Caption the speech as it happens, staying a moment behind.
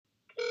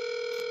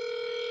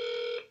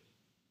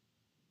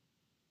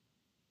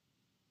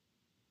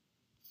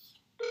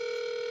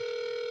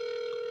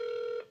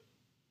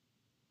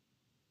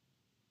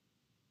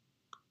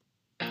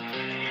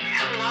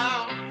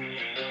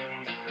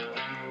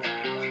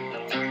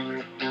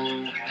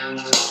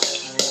Hello?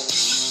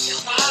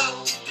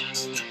 Hello?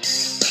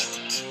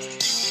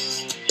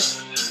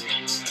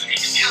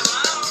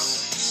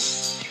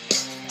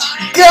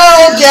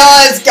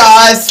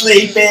 Guys,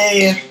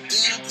 sleeping.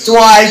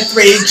 Dwight,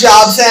 3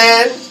 jobs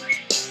and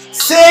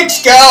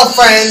 6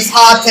 girlfriends,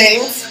 hot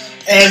things.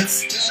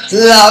 It's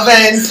love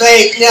and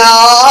fate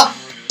now.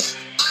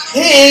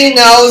 He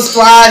knows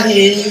what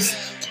he's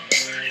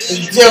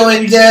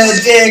doing,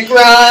 the dick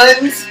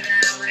runs.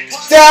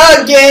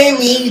 The game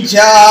he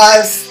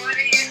just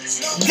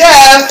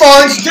the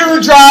phones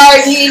do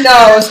dry, he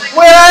knows.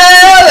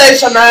 Well,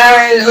 it's a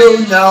man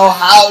who know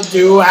how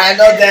to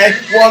handle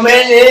that.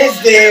 Woman is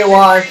the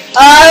one.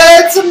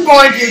 At some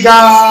point you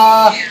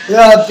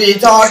gotta be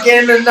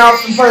talking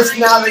enough in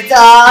personality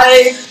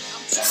type.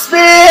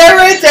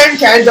 Spirit and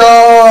candle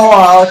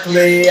are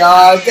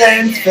clearer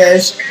than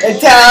fish.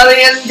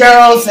 Italian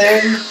girls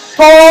in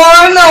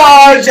porn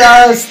are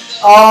just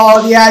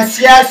all yes,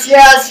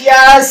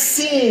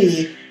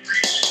 see.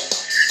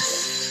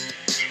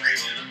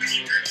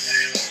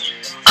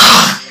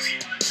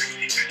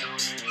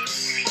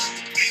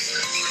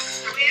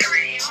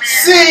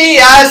 See,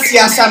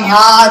 yes, I'm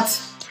hot.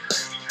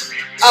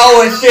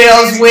 Oh, it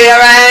feels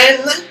weird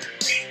and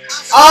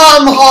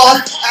I'm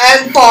hot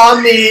and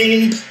for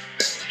me.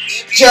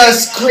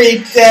 Just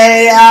creep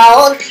day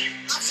out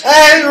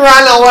and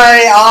run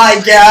away,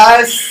 I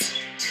guess.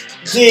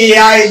 The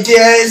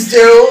idea is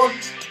to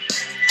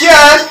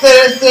get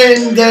the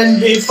thing than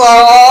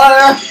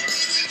before.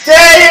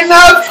 They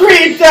enough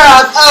creeped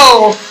out.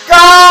 Oh,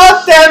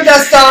 goddamn,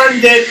 just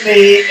undid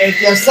me.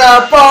 If you're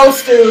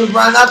supposed to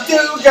run up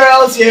to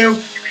girls you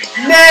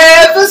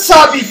never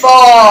saw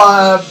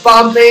before,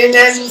 bumping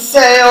and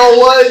say, oh,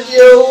 would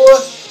you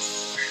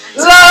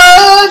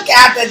look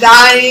at the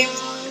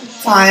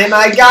time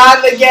I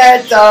gotta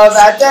get of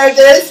at the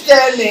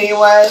destiny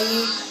when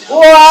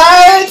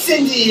what's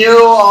into you?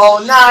 Oh,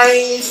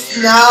 nice.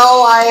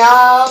 Now I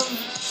am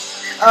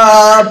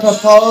a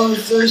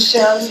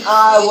proposition.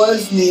 I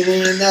was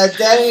needing a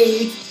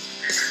date.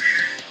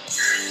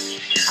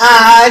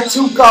 I had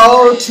to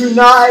go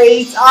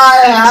tonight.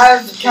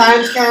 I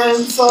can't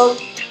cancel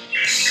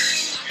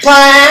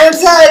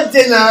plans at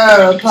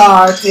dinner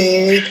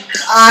party.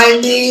 I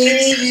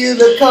need you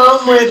to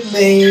come with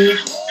me.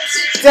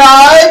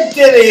 Dive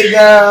Diddy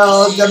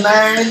girl, the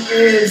man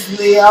is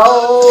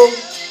Leo.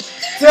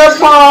 The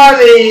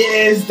party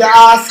is the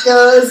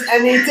Oscars,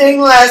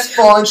 anything less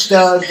punch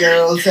the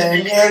girls,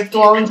 and it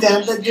won't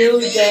end to do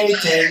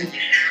dating.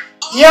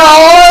 Yo,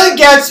 it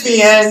gets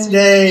me and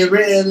they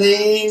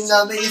really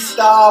nothing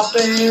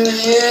stopping.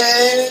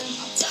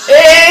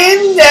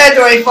 In that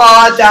way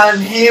far down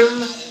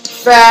him,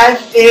 that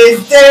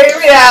is the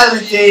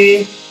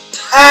reality.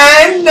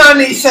 And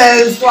Nunny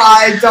says,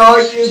 why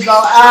don't you go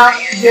out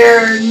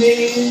there and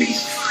me?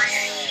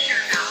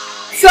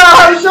 So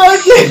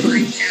don't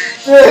you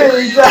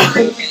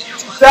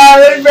that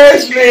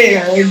embarrass me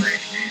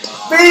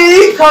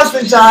because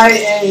the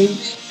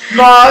giant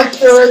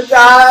monster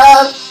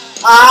that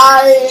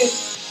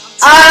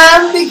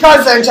I'm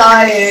because I'm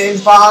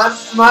giant but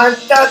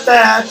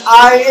that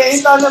I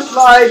ain't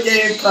unemployed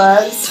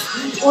depressed.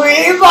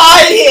 We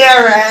buy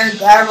here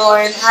and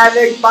everyone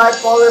addict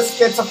bipolar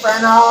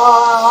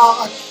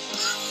schizophrenic.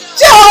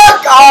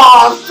 Jerk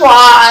off,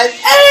 twat,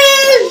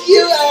 and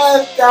you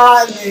have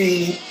got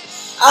me.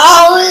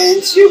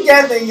 Aren't you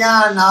getting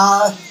on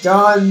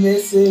Dawn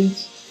message?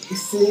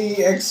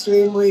 See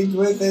extremely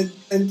with it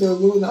into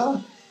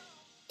Luna.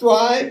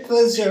 Twy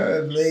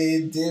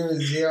pleasurably, dear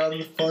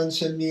Zion,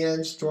 function me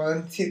and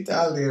strong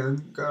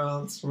Italian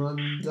girls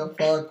run the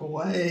fuck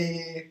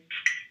away.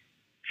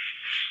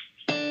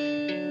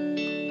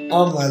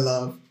 Oh, my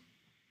love.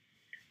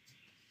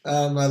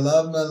 My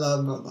love.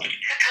 Hello?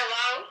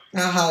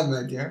 Hi,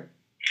 my dear.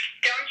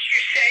 Don't you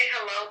say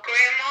hello,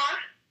 Grandma?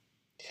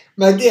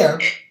 My dear.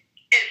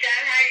 Is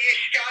that how you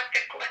start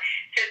the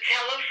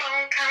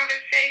telephone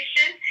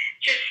conversation?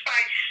 Just by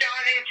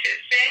starting to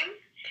sing?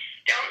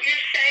 Don't you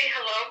say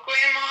hello,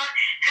 Grandma?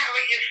 How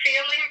are you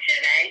feeling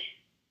today?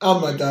 Oh,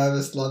 my God,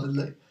 it's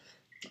lovely.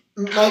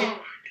 That's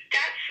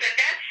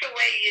the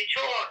way you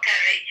talk,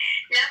 honey.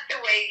 Not the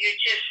way you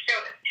just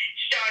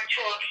start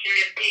talking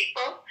to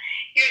people.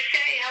 You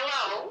say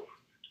hello.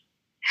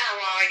 How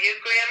are you,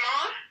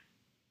 Grandma?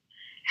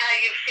 How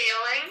you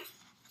feeling?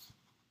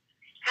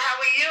 How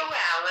are you,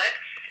 Alex?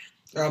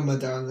 Oh, my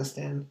darling,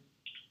 understand.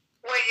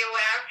 Were you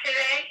out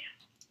today?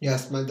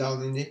 Yes, my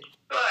darling. Good.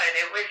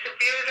 It was a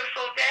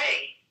beautiful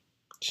day.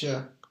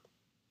 Sure.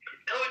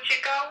 Who'd you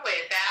go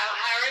with? Al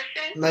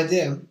Harrison? My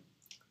dear,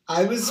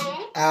 I was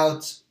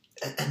out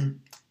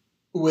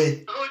with.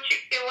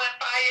 You went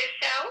by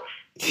yourself?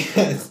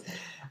 Yes,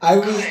 I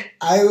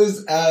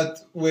was out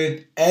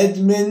with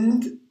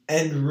Edmund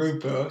and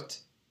Rupert.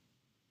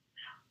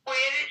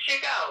 Where did you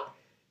go?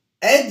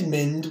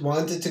 Edmund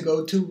wanted to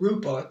go to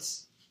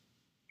Rupert's.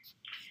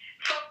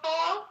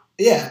 Football?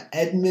 Yeah,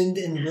 Edmund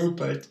and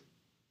Rupert.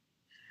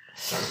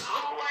 Who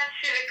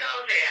wants you to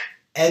go there?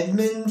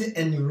 Edmund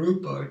and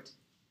Rupert.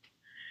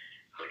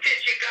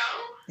 Did you go?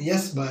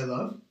 Yes, my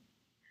love.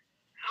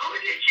 Who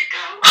did you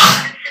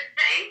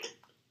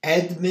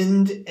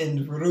Edmund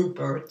and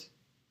Rupert. Is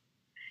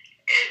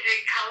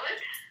it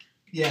colored?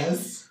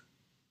 Yes.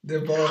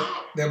 They're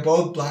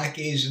both black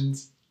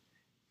Asians.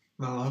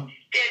 Mom.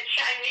 They're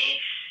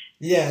Chinese?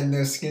 Yeah, and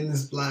their skin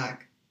is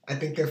black. I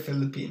think they're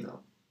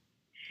Filipino.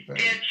 They're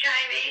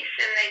Chinese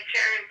and they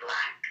turn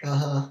black?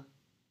 Uh-huh.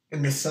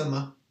 In the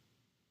summer.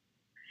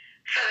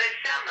 For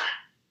the summer?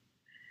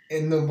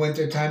 In the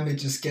wintertime, they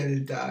just get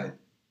it dyed.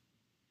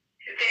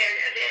 They're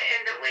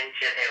in the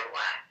winter, they're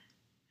what?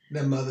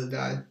 Their mother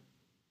died.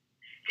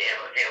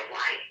 They're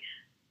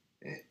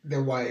white?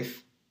 Their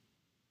wife.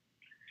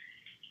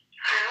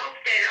 I hope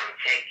they don't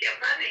take your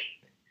money.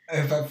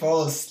 If I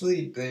fall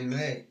asleep, they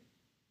may.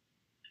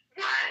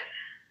 What?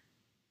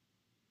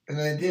 An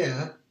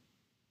idea.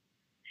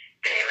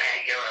 They're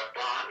at your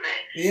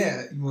apartment?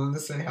 Yeah, you want to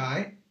say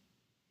hi?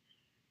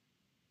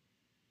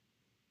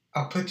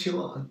 I'll put you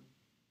on.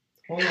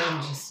 Hold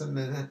on just a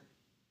minute.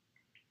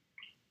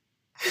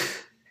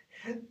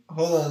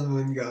 Hold on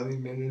one golly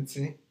minute,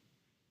 see?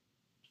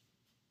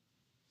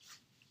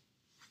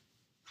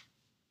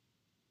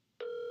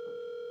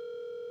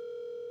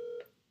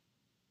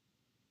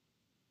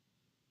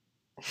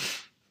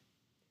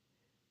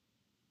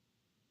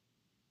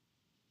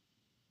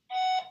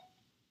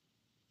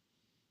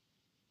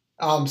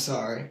 Oh, I'm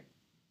sorry.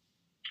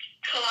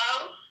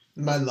 Hello?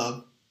 My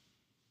love.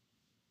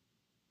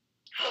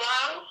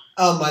 Hello?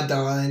 Oh, my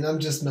darling, I'm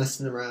just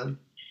messing around.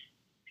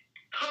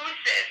 Who's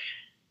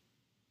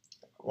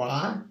this?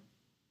 What?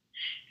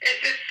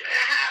 Is this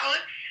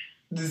Alex?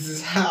 This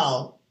is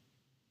Hal.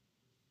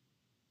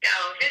 No,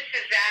 this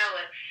is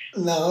Alex.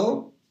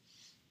 No?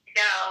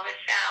 No,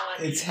 it's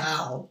Alex. It's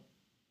Hal.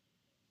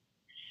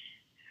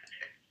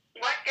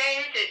 What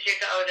game did you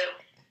go to?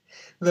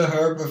 The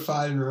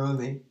Herbified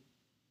Roni.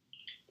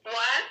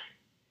 What?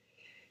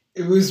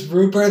 It was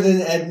Rupert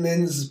and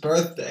Edmund's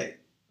birthday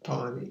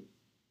party.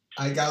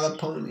 I got a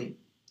pony.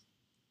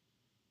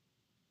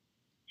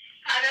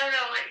 I don't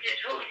know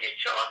who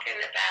you're talking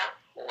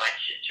about, what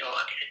you're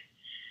talking.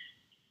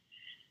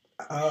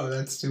 Oh,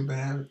 that's too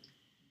bad.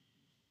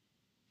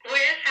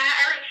 Where's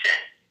Harrison?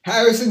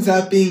 Harrison's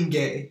out being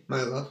gay,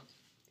 my love.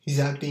 He's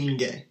out being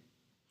gay.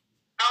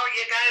 Oh,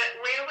 you got it.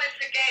 Where was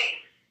the game?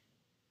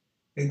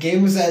 The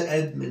game was at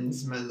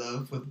Edmund's, my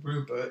love, with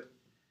Rupert.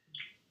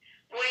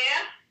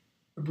 Where?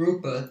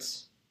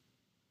 Rupert's.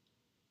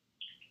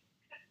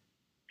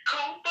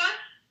 Cooper?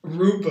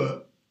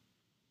 Rupert.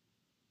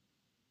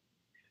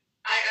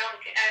 I don't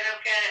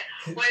get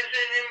it. Was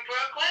it in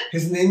Brooklyn?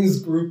 His name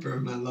is Grouper,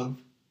 my love.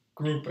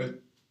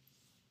 Grouper.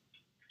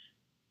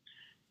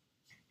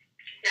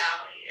 No,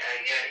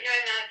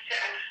 you're not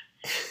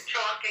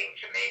talking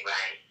to me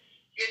right.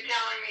 You're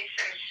telling me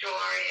some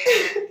story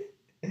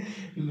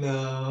again.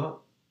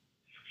 No.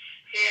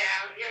 Yeah,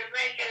 you're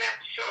making up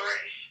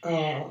stories.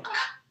 Oh.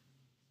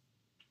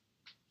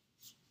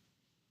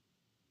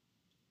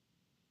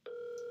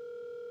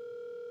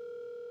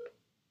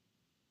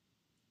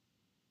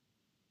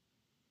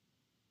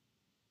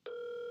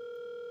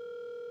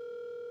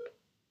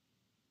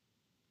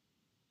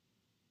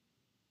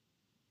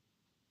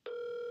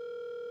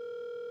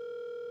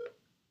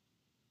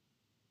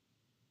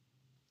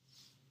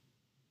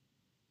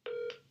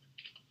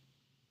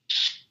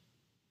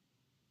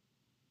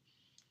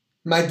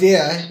 My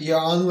dear, you're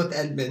on with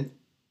Edmund.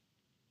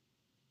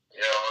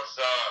 Yo, what's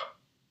up?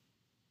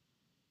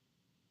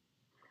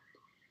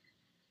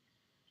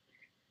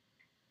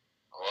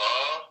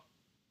 Hello?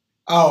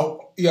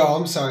 Oh, yo,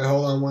 I'm sorry.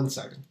 Hold on one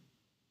second.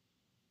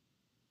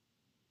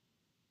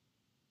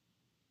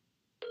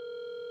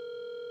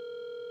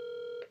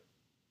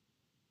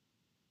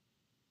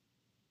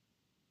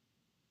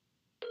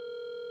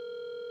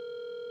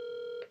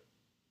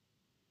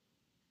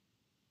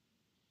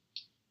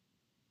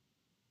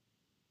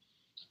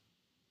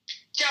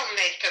 Don't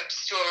make up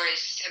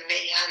stories to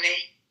me,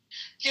 honey.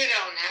 You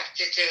don't have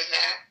to do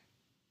that.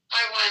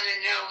 I want to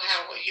know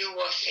how you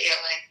were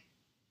feeling.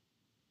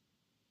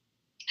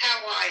 How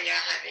are you,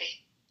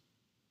 honey?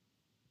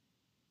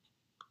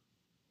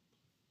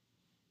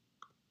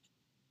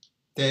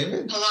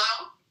 David?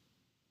 Hello?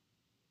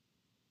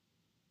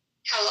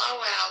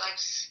 Hello,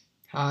 Alex.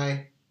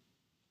 Hi.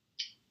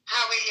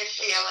 How are you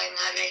feeling,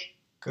 honey?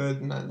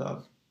 Good, my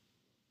love.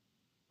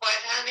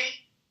 What, honey?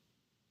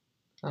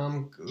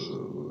 I'm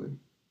good.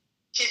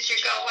 Did you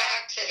go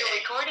out today? Your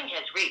recording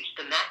has reached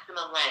the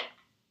maximum length.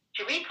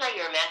 To replay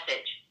your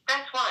message,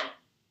 press 1.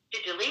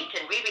 To delete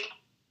and re-record.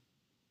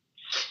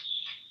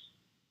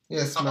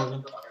 Yes, my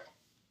love.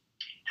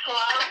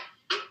 Hello?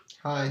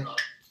 Hi.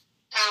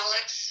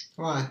 Alex?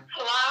 Why?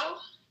 Hello?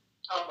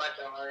 Oh my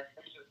god,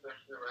 I'm just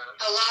messing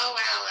around. Hello,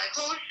 Alex.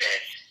 Who's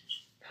this?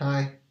 Hi.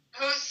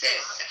 Who's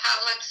this?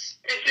 Alex?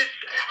 Is this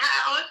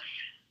Alex?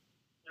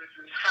 This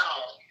is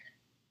Hal.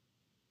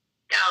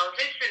 No,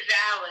 this is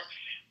Alex.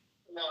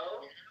 No?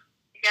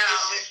 No,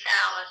 it's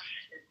Alex.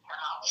 It's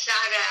Hal. It's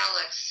not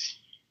Alex.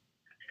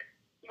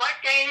 What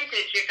game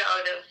did you go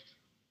to?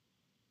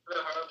 The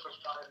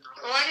Herbified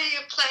Roni. What are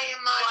you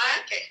playing my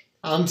record?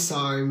 I'm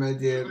sorry, my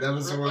dear. That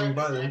was the wrong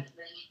button.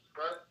 Edmund's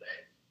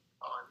birthday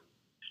party.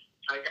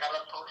 I got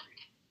a pony.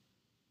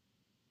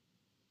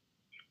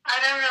 I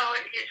don't know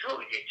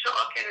who you're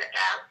talking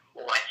about,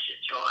 what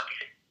you're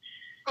talking.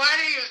 Why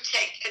do you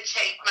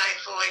take my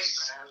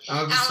voice?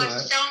 I'm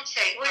Alex, sorry. don't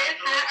take my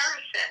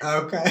voice.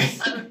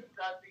 Okay.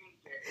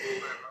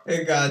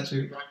 I got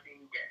you.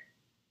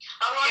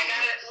 Oh,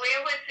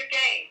 where was the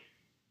game?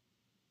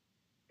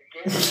 The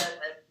game that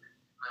had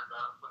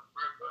with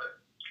Rupert.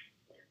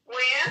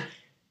 Where?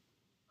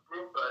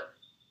 Rupert.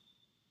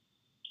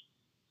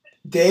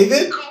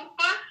 David?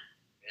 Cooper?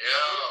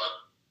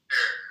 Yeah.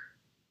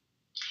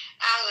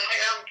 Alex, I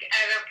don't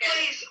get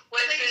it.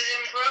 Was it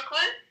in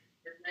Brooklyn?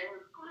 His name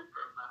is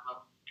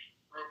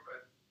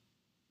Rupert.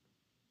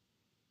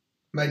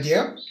 My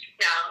dear?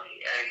 No,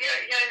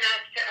 you're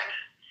not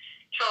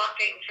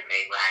talking to me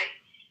right.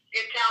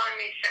 You're telling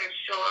me some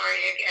story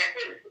again.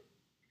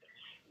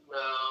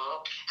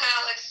 No.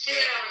 Alex, you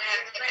don't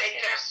have to make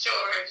up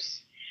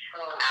stories.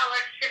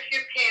 Alex, if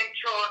you can't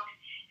talk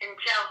and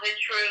tell the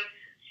truth,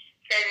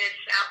 then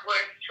it's not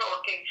worth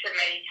talking to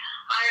me.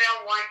 I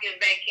don't want you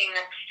making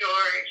up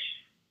stories.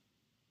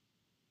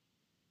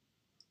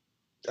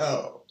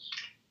 Oh.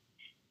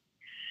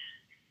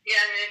 You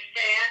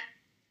understand?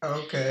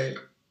 Okay.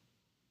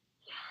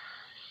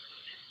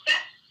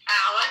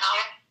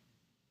 Alex?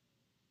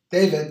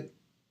 David?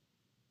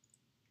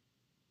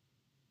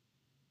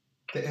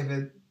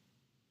 David?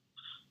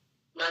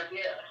 Not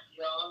yet.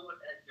 Young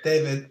and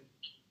David?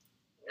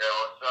 Yeah,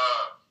 what's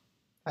up?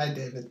 Hi,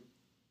 David.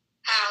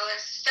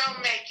 Alice,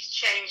 don't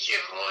change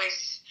your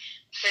voice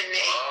for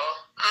me.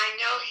 I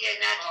know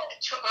you're not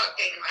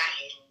talking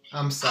right.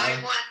 I'm sorry.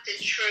 I want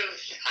the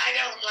truth. I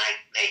don't like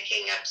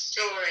making up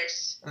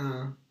stories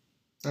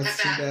That's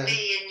too about bad.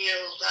 me and you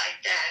like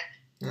that.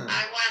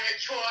 I want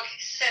to talk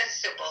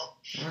sensible.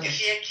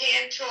 If you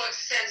can't talk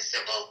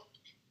sensible,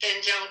 then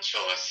don't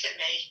talk to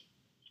me.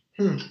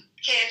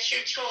 Can't you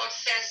talk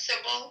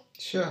sensible?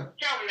 Sure.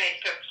 Don't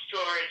make up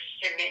stories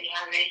to me,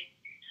 honey.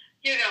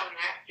 You don't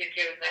have to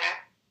do that.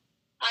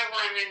 I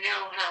want to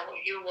know how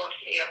you were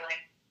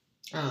feeling.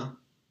 Oh.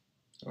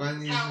 Why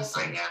didn't you How just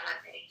are say? you,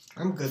 honey?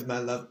 I'm good, my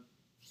love.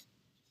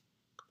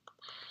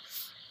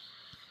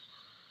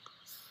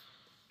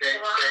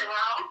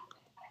 Hello?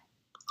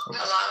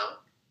 Hello?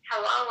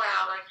 Hello,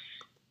 Alex.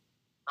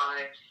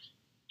 Hi.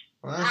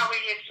 What? How are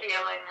you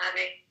feeling,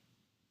 honey?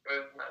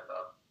 Good, my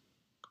love.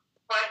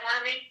 What,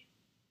 honey?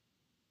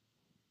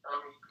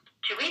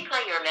 To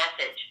replay your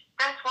message,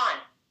 press 1.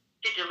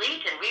 To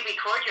delete and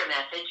re-record your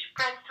message,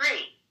 press 3.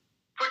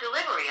 For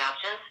delivery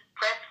options,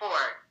 press 4.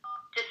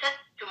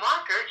 To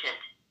mark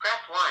urgent,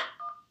 press 1.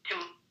 To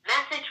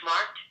message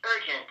marked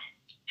urgent.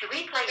 To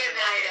replay your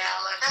message,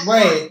 press 1.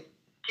 Wait.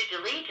 To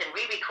delete and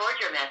re-record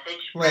your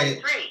message,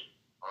 Wait. press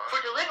 3. For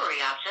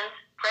delivery options,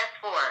 press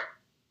 4.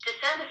 To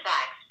send a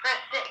fax,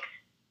 press 6.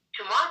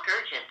 To mark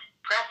urgent,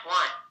 press 1.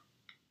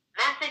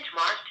 Message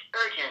marked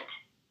urgent.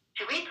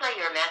 To replay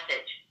your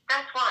message,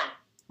 press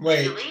 1.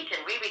 Wait. To delete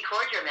and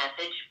re-record your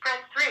message,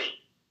 press 3.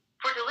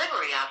 For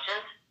delivery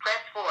options,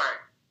 press 4.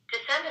 To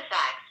send a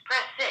fax,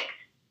 press 6.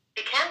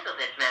 To cancel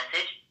this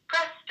message,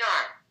 press star.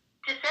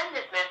 To send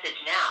this message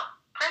now,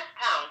 press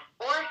pound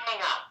or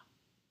hang up.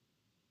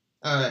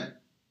 Alright.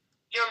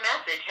 Your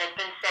message has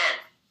been sent.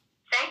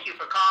 Thank you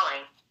for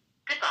calling.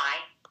 Goodbye.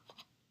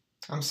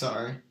 I'm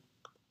sorry.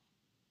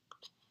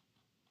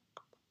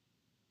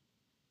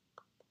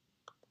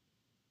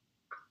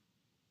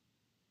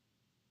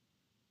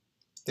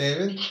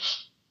 David?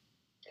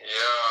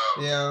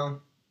 Yo.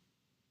 Yo.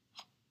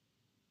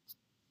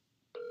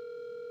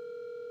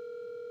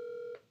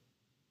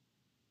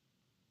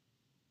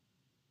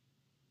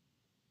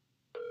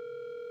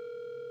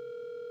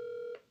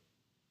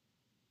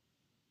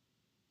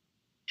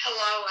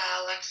 Hello,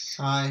 Alex.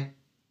 Hi.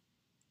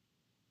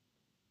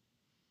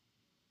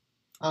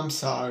 I'm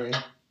sorry. Yo.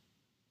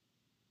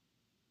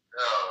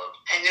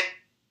 And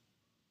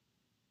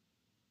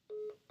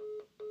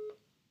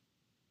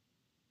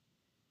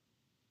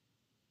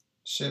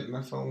Shit,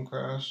 my phone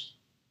crashed.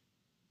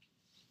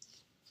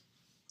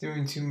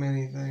 Doing too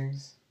many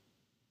things.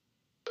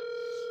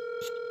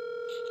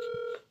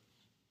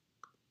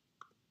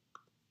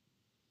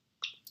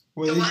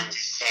 you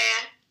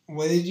understand?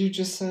 What did you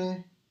just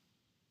say?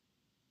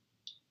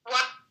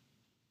 What?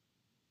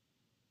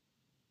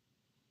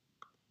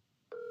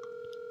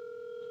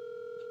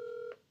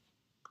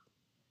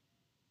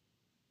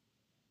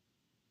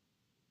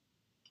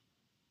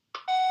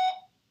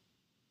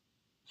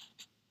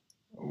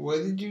 What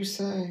did you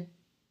say?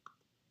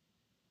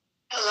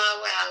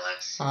 Hello,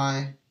 Alex.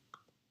 Hi.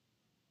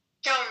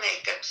 Don't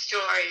make up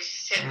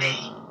stories to me.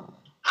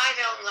 I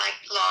don't like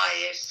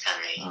liars,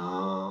 honey.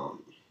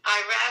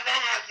 I'd rather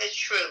have the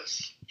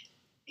truth.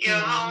 You're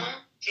home?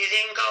 You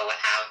didn't go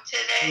out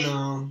today?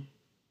 No.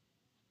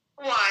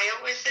 Why?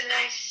 It was a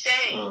nice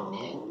day.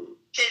 No.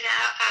 Did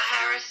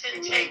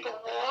Harrison take a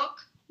walk?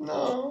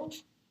 No.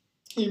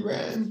 He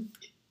ran.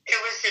 It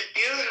was a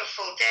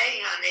beautiful day,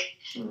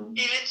 honey.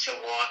 Even to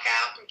walk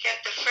out and get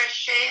the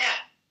fresh air.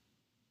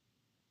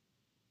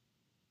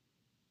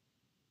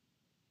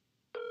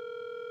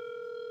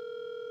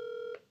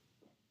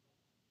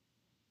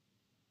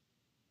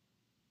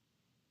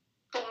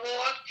 To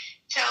walk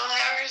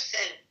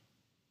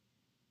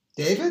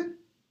David?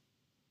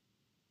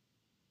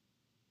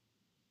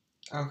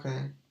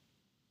 Okay.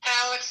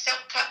 Alex,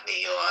 don't cut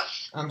me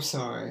off. I'm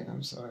sorry.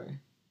 I'm sorry.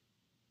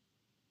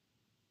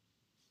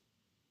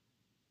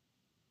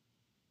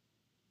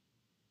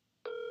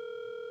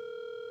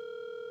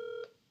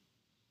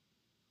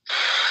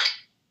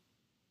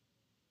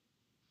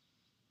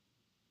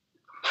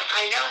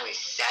 I know he's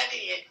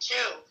studying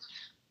too,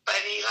 but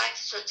he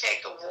likes to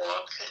take a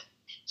walk,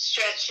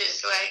 stretch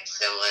his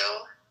legs a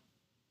little.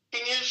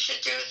 And you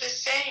should do the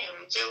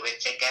same. Do it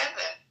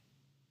together.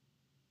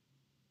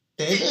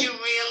 David? Did you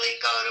really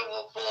go to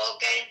a ball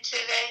game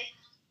today?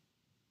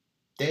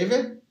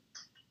 David?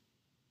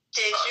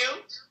 Did you?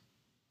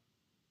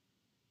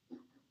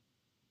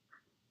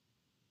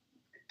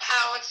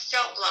 Alex,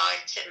 don't lie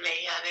to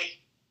me, honey.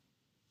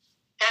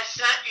 That's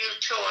not you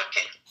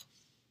talking.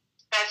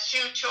 That's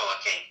you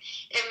talking,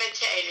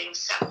 imitating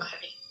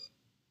somebody.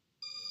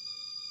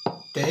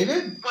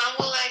 David? When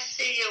will I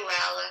see you,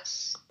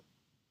 Alex?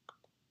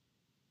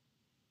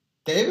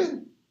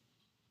 David?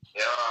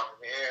 Yeah, I'm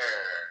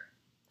here.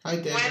 Hi,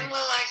 David. When will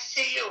I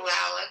see you,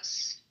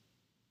 Alex?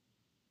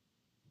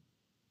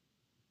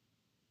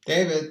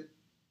 David?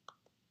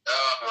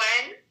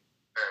 When? I'm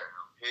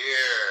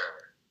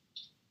here.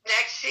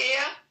 Next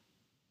year?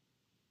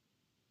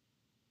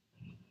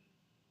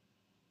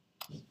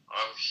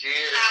 I'm here.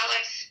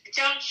 Alex,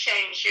 don't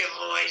change your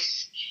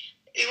voice.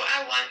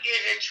 I want you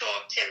to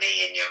talk to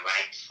me in your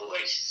right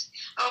voice,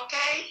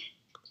 okay?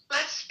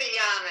 Let's be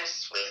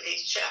honest with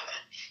each other.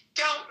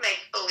 Don't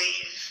make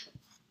believe.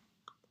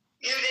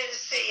 You didn't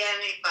see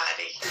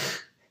anybody.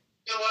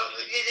 You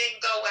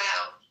didn't go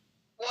out.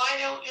 Why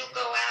don't you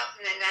go out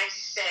in a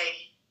nice day?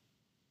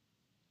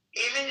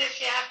 Even if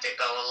you have to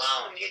go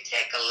alone, you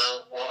take a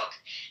little walk,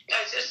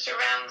 just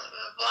around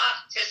the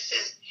block, just to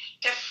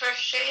get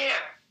fresh air.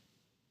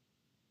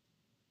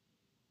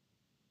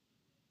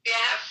 You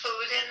have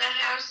food in the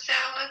house,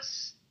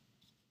 Alex?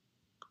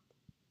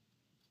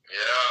 Yeah.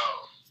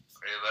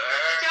 Are you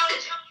there?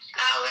 Don't,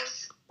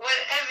 Alex,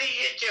 whatever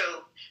you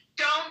do,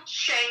 don't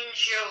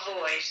change your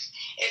voice.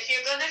 If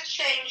you're going to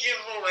change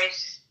your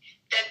voice,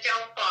 then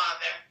don't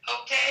bother,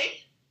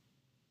 okay?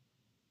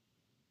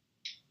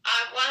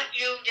 I want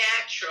you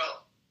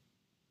natural.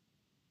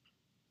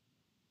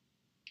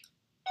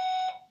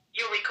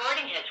 Your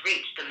recording has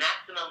reached the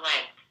maximum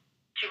length.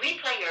 To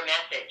replay your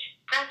message,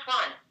 press 1.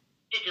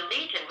 To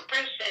delete and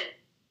press it.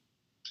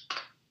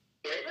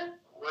 David?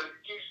 What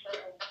did you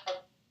say? No.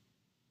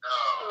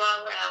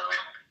 Hello, Alex.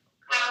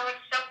 Alex,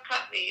 don't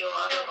cut me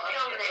off. Don't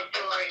tell their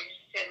stories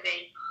to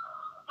me.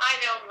 I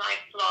don't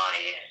like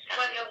flyers.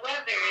 When the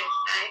weather is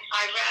nice,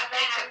 I'd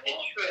rather have the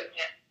truth.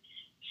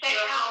 Say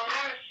how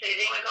Harrison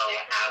didn't go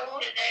out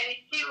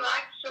today. He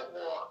likes to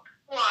walk.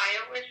 Why?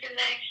 It was a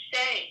nice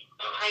day.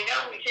 I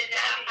know we didn't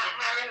have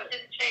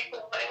Harrison take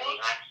a walk. He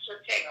likes to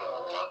take a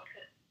walk.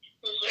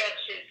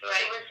 Stretches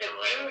like it was a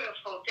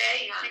beautiful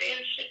day, honey.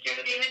 You should do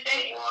the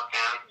same. Walk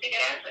out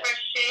together.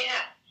 Fresh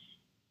air.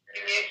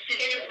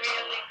 Did you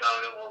really go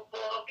to a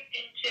ball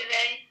game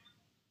today?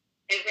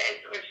 It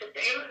was a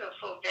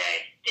beautiful day.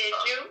 Did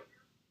you?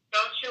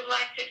 Don't you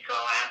like to go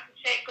out and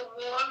take a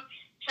walk?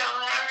 Tell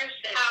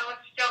Harrison. Alex,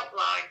 don't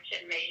lie to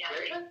me,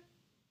 honey. That's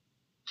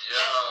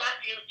Yeah.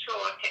 not you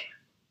talking.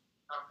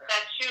 Okay.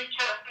 That's you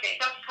talking.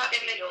 Don't cut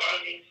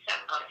imitating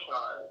somebody.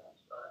 I'm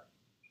sorry.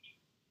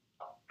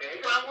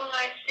 When will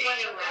I see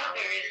you?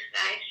 Weather is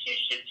nice. You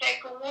should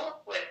take a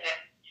walk with him.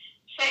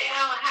 Say,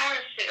 Al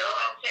Harrison,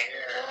 want to take a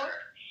walk?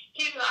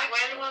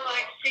 When will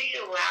I see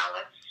you,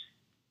 Alex?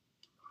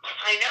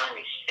 I know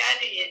he's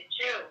studying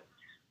too,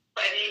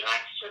 but he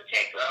likes to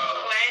take a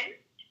walk. When?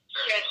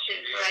 Stretch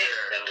his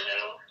legs a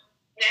little.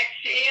 Next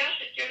year, you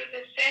should do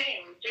the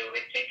same. Do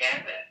it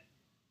together.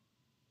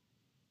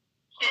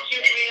 Did you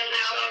really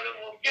go to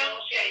a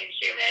Don't change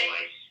your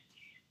voice.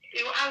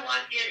 I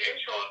want you to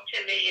talk to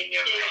me in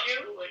your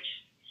language.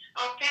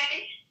 Okay?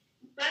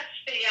 Let's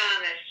be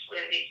honest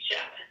with each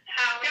other.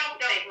 Don't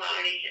make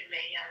lie to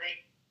me, honey.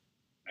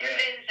 You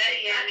didn't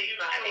see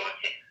anybody. I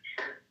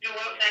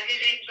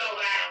didn't go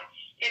out.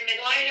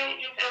 Why don't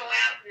you go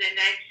out in a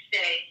nice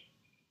day?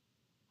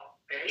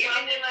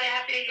 Even if I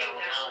have to go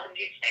alone,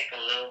 you take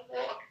a little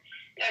walk,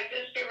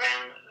 just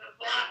around the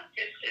block,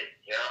 just to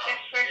get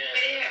fresh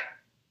air.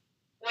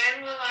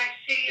 When will I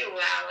see you,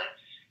 Alex?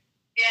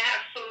 You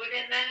have food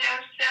in the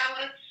house,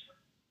 Alex?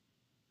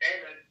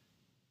 David.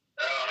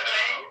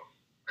 When?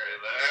 Are you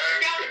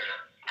there? Don't,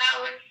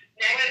 Alex,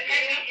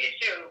 whatever you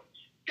do,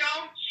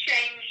 don't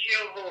change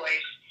your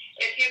voice.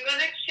 If you're going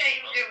to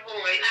change your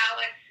voice,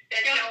 Alex,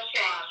 then don't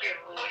change your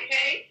voice.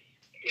 Okay?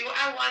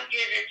 I want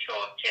you to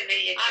talk to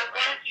me. I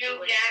want you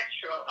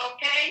natural,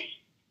 okay?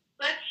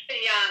 Let's be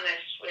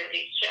honest with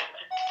each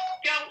other.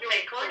 Don't Your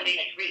make recording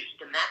believe. has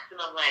reached the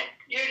maximum length.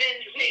 You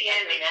didn't To see replay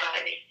your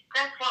anybody. message,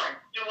 press 1.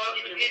 You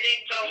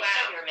didn't To go replay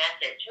out. your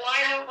message, Why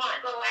press don't you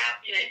 1. go out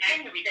To in a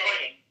continue nice day?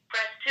 recording,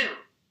 press 2.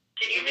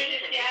 To Even delete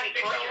if and you have to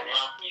go re-record your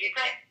alone, message, you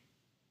press.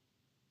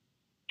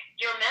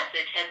 Your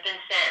message has been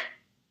sent.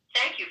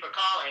 Thank you for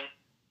calling.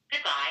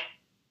 Goodbye.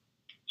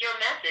 Your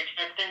message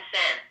has been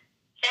sent.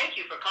 Thank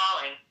you for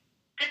calling.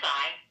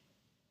 Goodbye.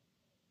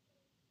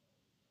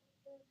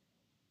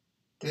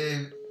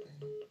 Dave.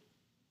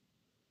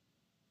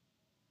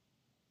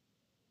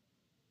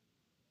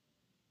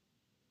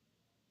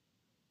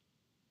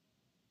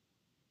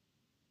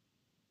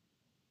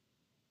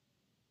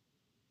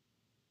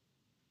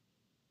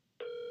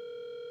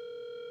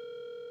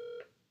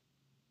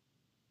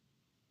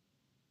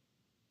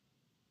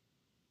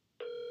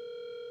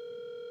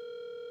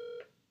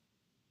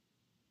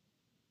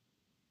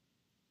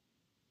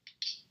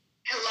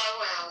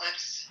 Hello,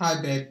 Alex.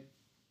 Hi, babe.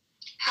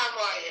 How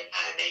are you,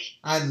 honey?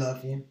 I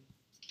love you.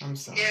 I'm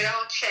sorry. You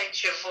don't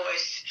change your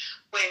voice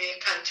when you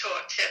come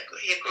talk to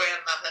your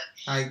grandmother.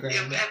 Hi,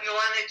 Grandma. If you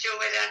want to do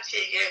it unto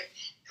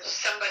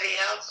somebody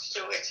else,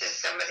 do it to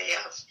somebody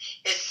else.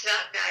 It's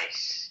not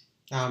nice.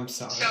 I'm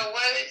sorry. So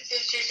what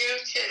did you do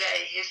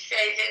today? You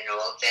stayed in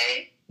all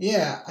day?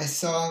 Yeah, I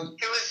saw.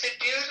 It was a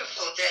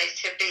beautiful day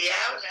to be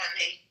out,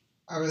 honey.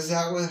 I was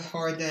out with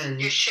Harden.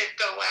 You should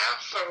go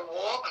out for a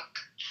walk.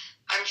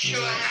 I'm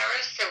sure Yeah.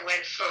 Harrison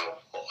went for a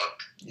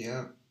walk.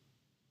 Yeah.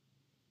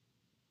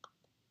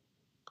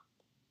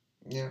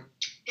 Yeah.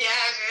 You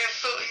had your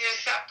food, your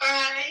supper,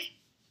 honey?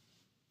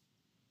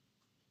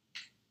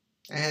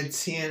 I had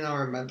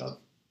CNR, my love.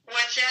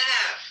 What'd you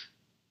have?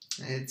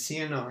 I had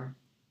CNR.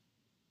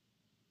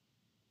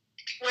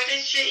 What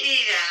did you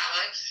eat,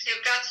 Alex? You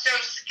got so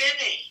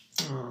skinny.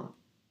 Oh.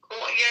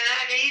 Well, you're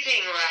not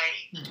eating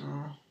right.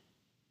 Oh.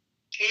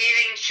 You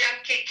eating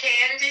junky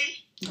candy?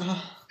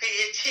 Oh. Or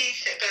your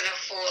teeth are going to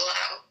fall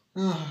out.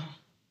 Oh.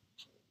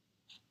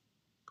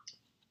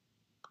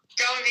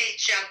 Don't eat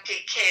junky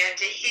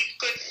candy. Eat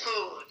good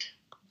food.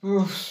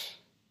 Oof.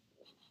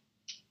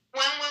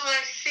 When will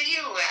I see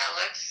you,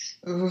 Alex?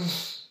 Oof.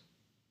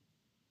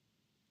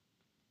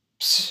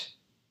 Psst.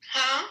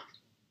 Huh?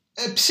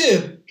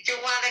 Psst. You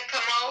want to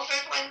come over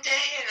one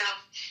day and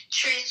I'll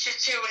treat you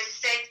to a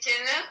steak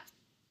dinner?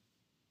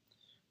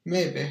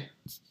 Maybe.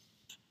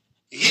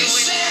 You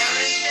and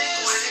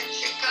Harrison, why don't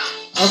you come?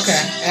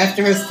 Okay,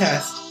 after his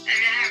test.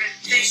 And have a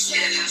steak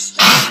dinner.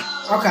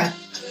 Okay.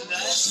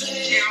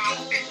 You're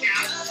open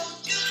now?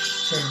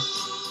 Sure.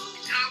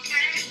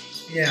 Okay?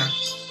 Yeah.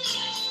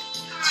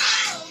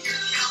 Alright, you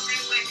tell me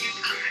when you're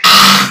coming.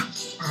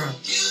 Uh-huh.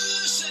 You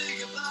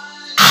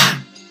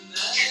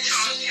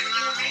talk to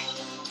Mommy?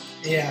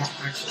 Yeah,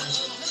 actually.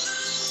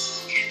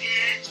 You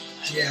did?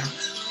 Yeah.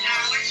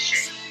 How is she?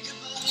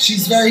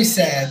 She's very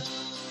sad.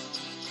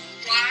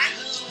 What?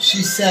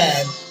 She's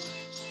sad.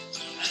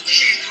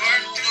 She's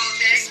worked all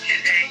day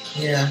today.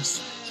 Yeah.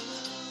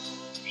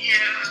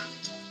 Yeah.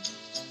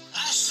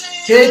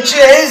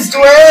 Bitches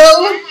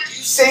dwell,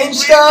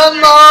 singe the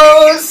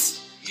most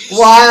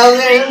wild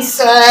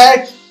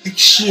insect,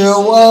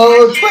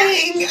 sexual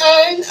twing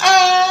and I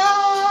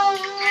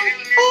don't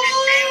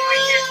understand what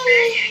you're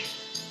saying.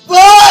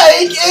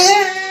 like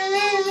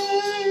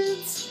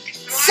it's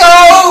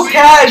so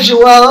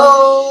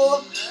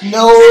casual,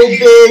 no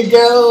big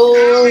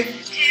deal.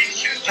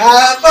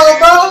 Have a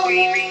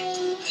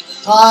bone,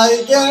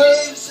 I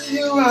guess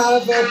you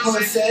have a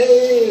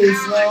pussy,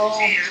 so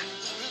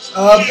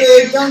a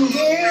big gun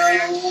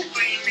deal.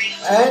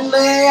 And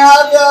may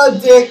have your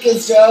dick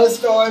is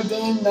just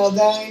ordinary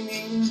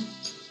dining.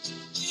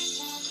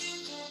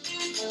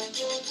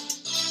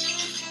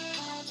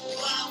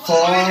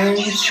 Aren't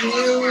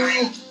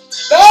you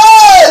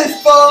best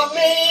for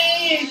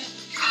me?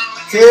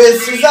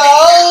 This is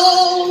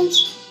old,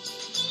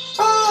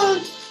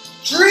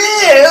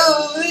 really,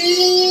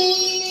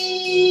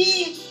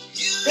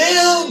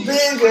 feel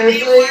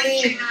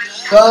biggerly,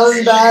 come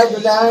back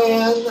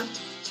again.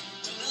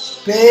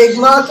 Big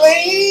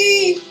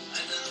Muckley,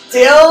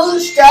 still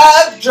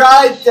strap,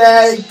 dry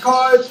dead,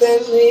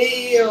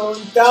 carthenly,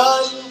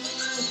 done.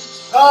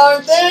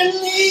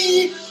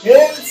 Carthenly,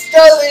 it's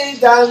still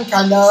done,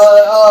 kinda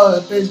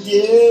a big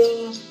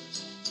deal.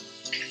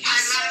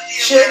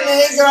 Shit,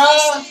 nigga,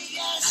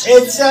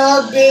 it's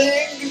a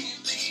big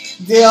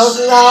deal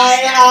that I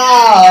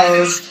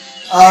have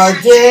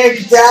a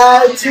dick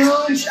that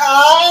tunes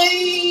I.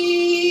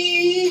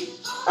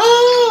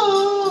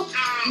 Oh,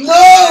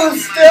 no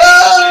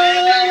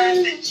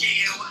stone.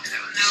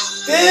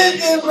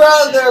 Big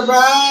brother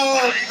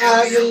Brown,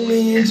 having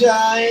me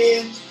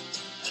giant.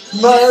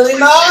 Molly,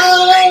 my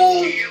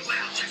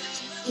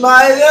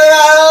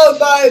little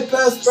my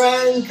best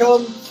friend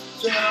comes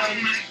from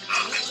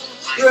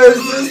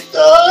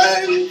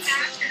resistance.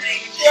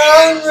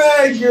 Young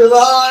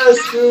regular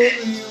to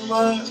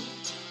human.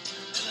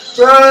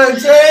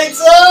 Project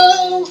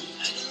so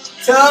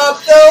top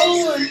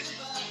down.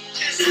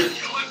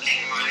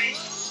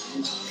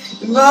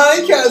 My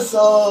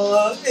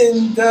castle in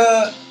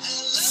the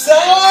sun.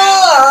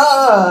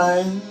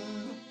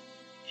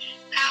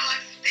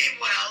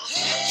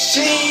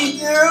 She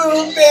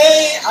do be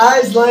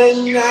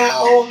Iceland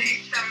now.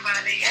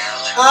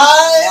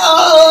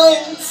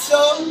 I own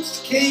some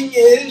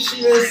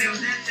kingishness.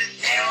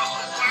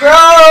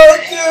 Bro,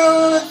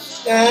 dude,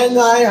 and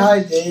I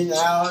hiding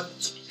out.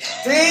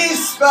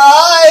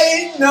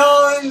 Despite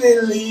knowing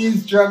the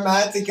least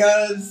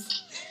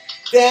dramaticas.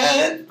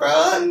 Dad,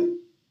 run.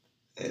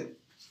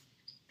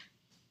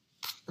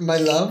 My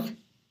love.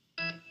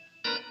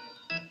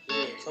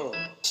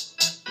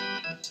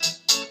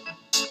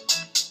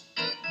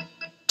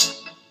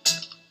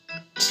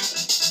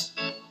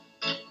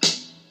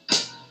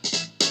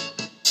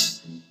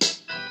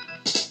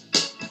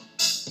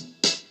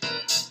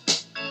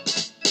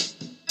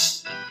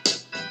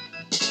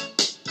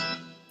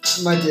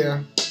 My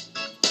dear.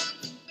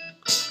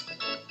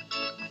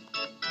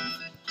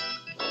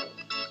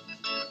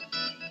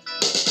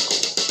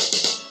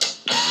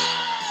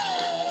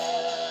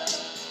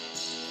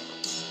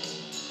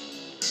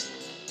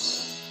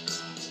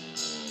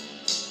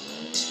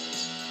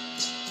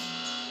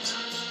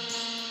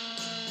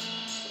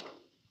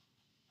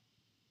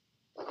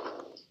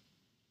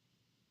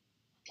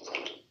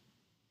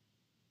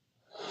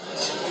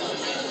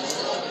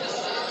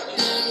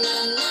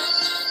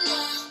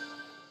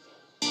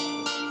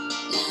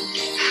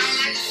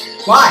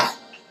 Why?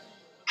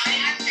 I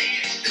have to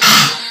use the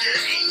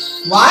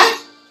phone. Why?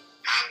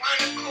 I want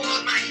to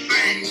call my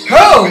friend.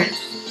 Who?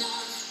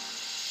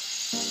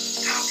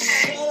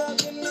 Okay.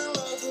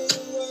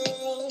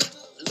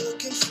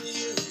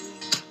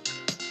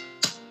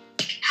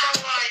 How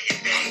are you,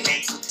 baby?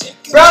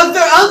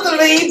 Brother Uncle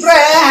Libre,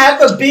 have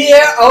a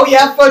beer. Oh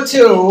yeah, for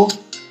two.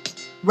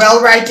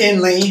 Well, right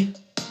in Lee.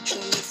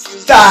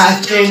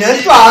 Dustin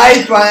and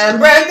twice, when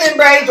Brendan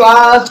Braid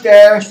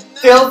after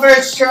Silver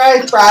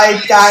Strike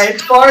Bright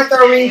died for the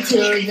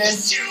return.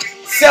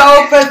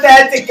 So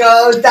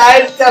pathetical,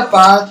 died the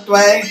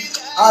pathway.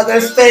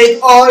 Others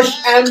take Osh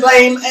and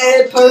blame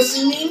a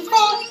person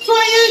for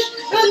twice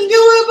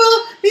undoable.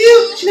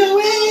 You know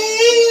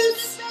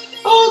it's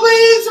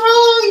always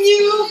wrong,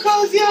 you,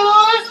 cause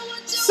you're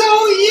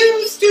so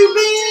used to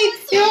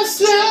be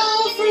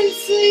yourself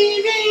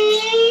receiving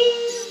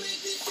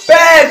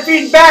bad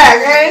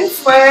feedback, and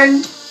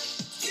when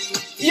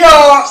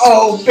you're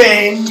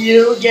open,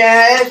 you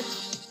get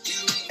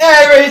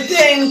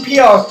everything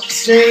pure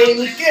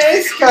string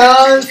is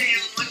cause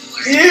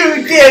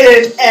you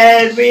did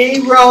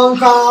every wrong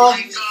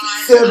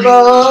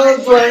possible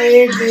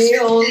way. The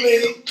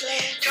only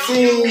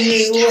thing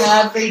you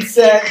haven't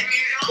said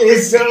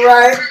is the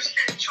right,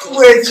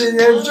 which in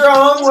the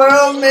strong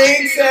world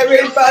makes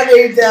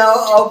everybody tell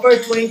over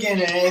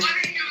twinking it,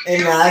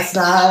 and that's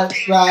not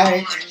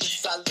right.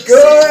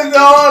 Good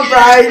or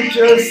right,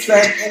 just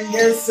second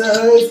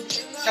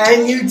guesses,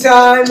 and you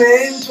time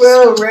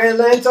into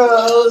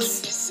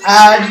relatives.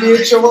 Add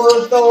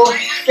mutual thought,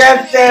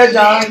 kept there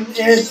done,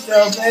 it's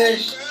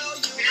selfish.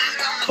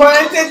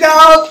 Pointed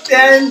out,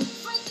 then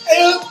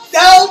if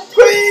out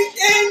quick,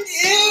 and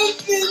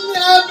if in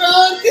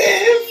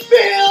the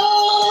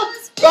feel,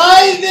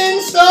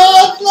 rising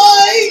soft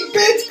like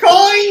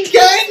Bitcoin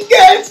can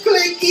get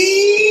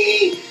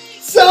clicky,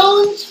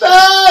 sounds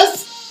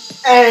fast.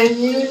 And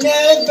you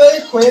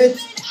never quit.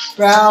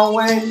 Brown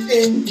when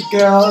in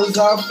girls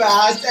are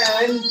fat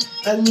and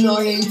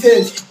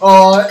anointed,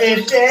 or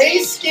if they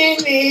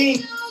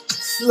skinny,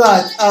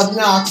 slut,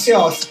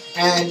 obnoxious,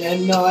 and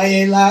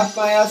annoying. Laugh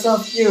my ass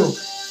off you,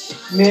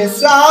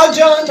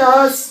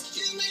 misogynist.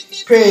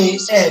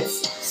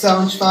 It's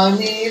sounds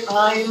funny.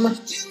 I'm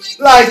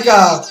like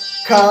a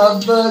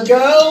cover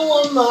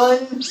girl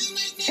woman,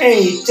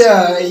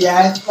 hater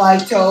yet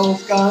like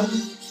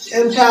token.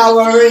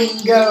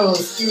 Empowering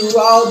girls to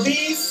all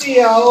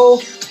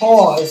BCO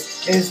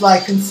whores is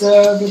like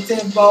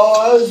conservative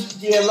boys.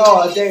 Dear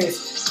Lord,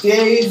 there's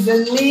days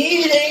and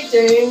need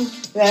hating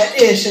that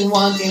ish and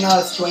wanting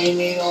us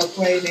training or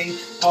trading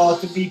or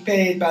to be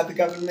paid by the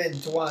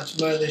government to watch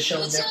murder show.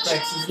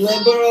 Netflix is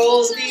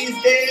liberal these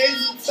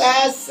days. It's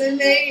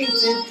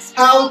fascinating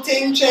how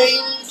things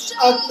change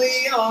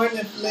ugly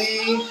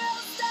honestly.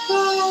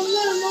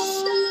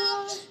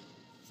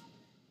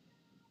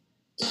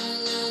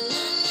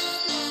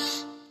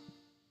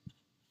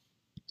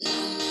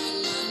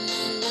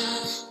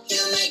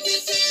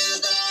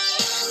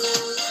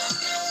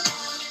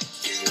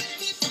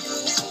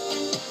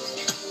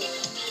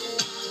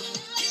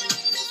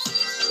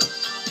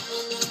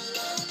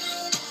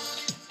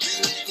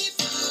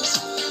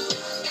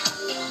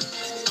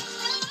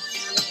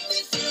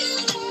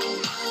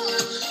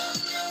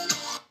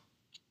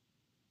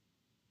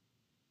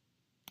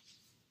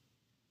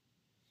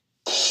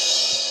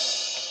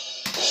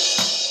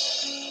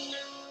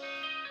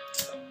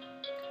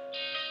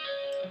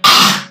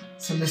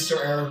 So Mr.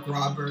 Eric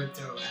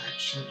Roberto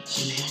action.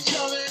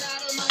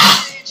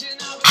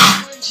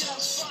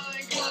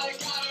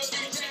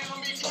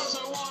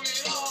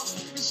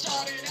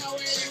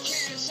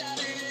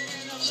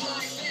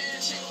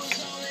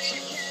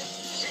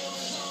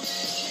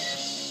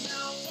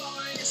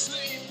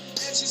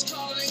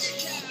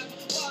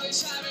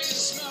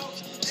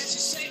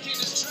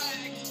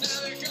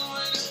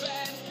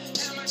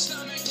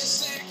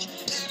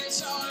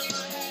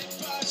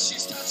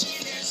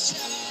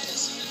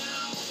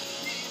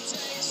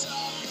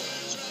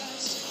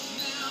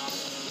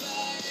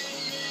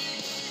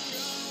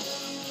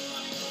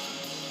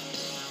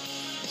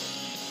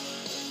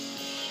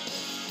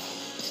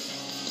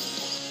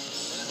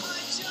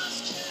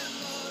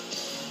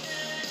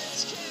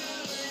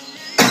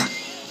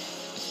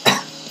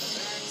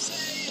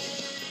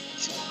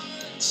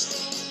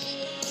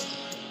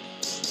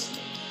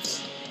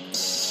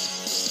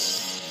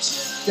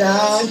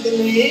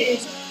 Gently,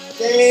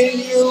 tell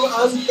you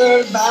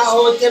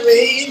about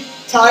every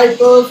type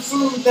of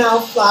food now.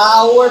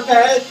 Flower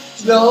pet,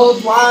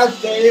 build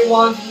what they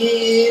want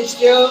me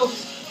to.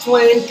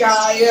 Twink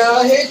I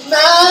a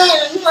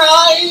hitman,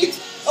 right?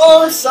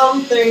 Or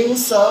something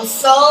so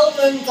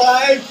sullen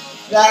type.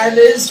 That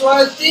is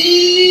what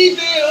the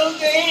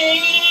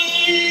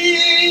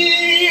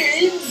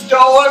building's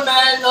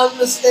doorman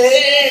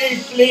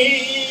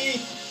unmistakably.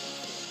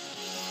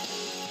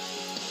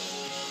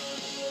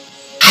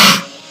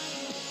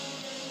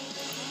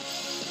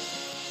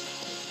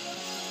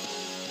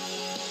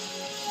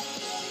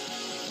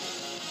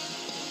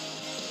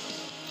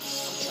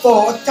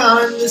 Fourth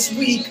time this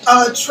week,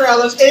 a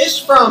trail of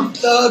ish from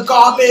the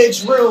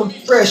garbage room,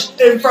 fresh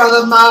in front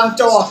of my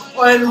door,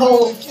 on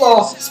whole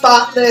floor,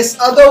 spotless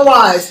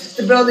otherwise.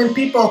 The building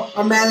people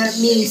are mad at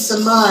me,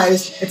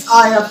 surmise. It's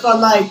I for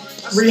like,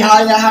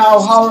 rehire how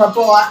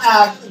horrible I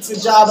act. It's a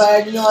job I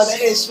ignore the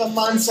ish for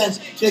months, and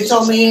they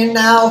told me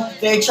now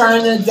they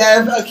trying to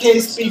dev a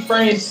case be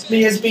framed.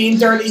 Me as being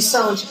dirty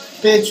sons.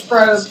 Bitch,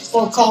 bro,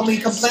 will call me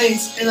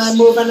complaints, and I'm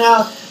moving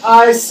out.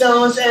 I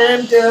sound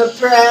am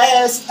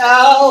depressed.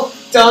 How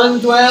done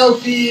dwell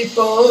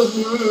people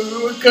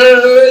who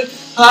could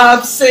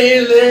have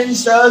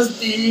savings just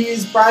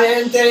these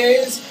bright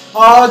days.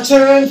 All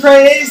turn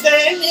crazed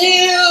and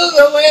heal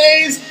the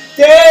ways.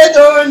 Dead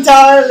or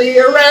entirely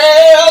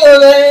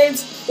irrelevant.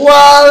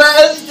 While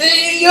as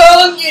the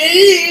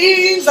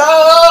youngins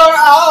are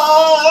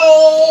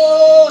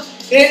our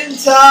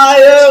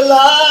entire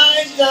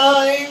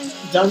lifetime.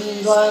 Done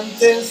gone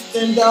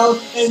distant dull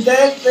and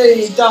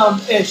deadly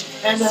dumb-ish,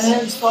 and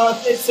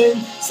henceforth it's in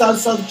some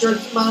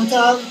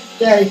judgmental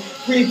day.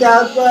 Creeped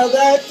out well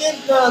that did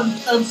run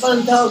and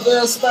front of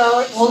the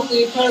spell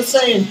only per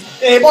se,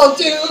 able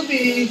to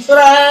be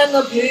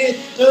randomly,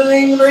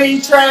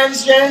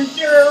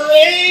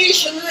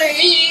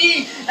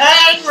 transgenerationally,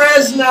 and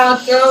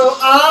resonato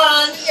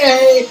on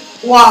a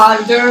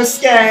wider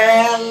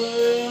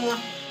scale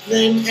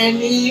than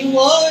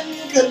anyone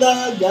could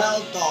have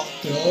thought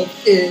of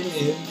in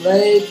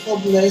grateful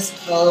bliss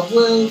of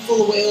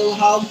willful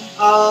Wilhelm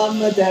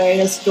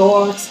Amadeus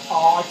Dorks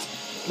Art.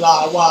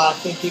 Blawa,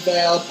 Thinky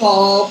Vale,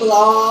 Paul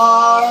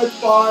Blart,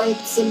 Bart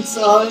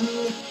Simpson,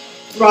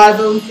 Thrive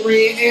on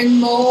 3 in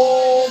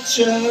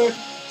Mulcher.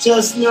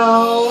 Just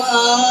know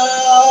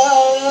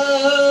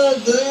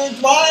the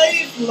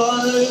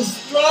lifeless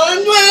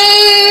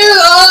runway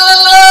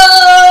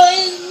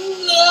line.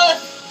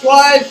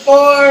 Twice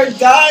for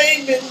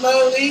Diamond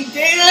Molly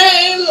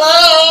Dayland.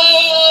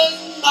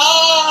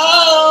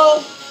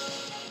 Oh,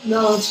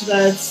 no,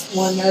 that's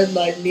one head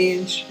like me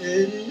and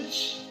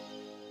Shish.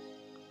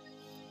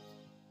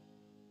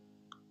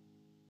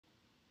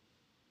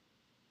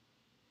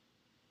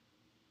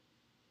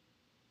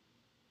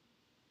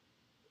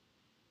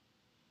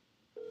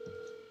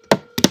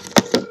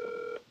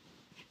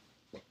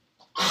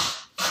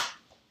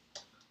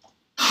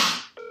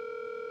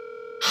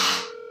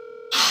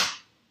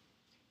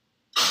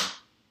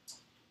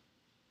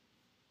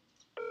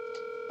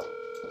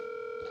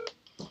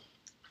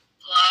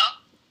 Hello?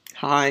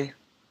 Hi.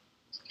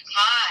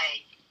 Hi.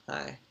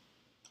 Hi.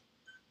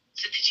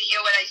 So did you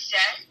hear what I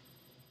said?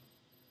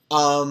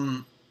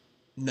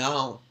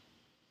 No.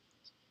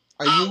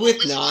 Are Oh, you well, with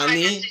listen to my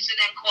Nani? message and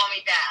then call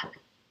me back.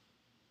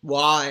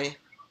 Why?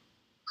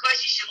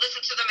 Because you should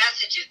listen to the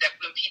messages that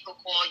when people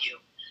call you.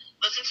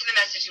 Listen to the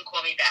message and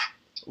call me back.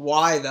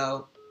 Why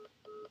though?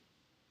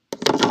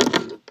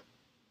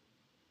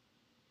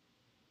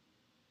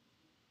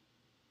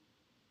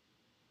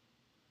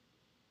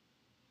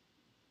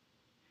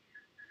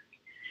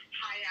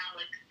 Hi,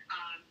 Alex.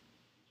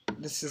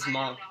 This is I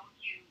Mom. don't know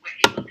if you were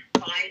able to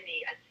find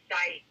me a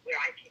site where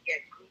I could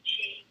get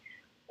Gucci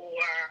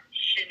or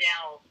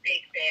Chanel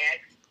fake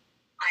bags.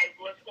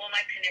 All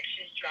my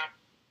connections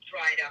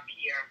dried up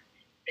here.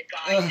 The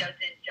guy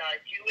doesn't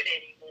do it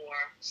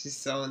anymore. She's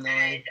so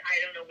annoying. And I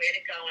don't know where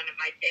to go, and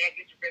my bag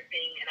is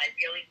ripping, and I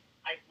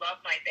love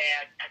my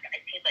bag. I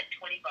paid like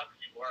 $20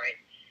 for it.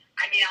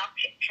 I mean, I'll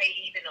pay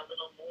even a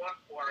little more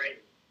for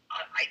it.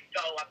 I'd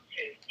go up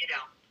to, 50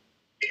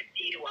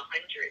 to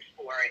 100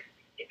 for it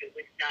if it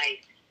was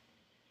nice.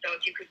 So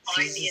if you could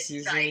find me a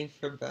She's using site. me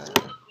for bad.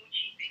 All the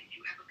Gucci things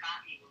you ever got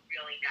me were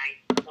really nice.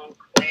 The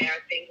Montclair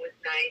thing was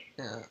nice.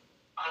 Yeah.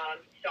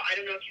 So I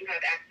don't know if you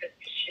have access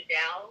to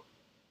Chanel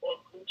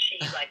or Gucci,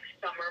 like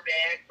summer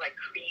bags, like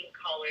cream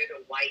colored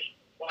or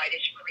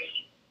whitish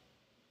cream.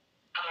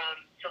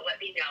 So let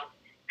me know.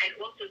 And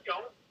also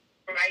don't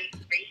write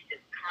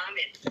racist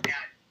comments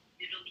about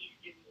Middle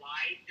Eastern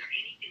wives or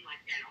anything like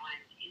that on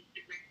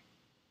Instagram.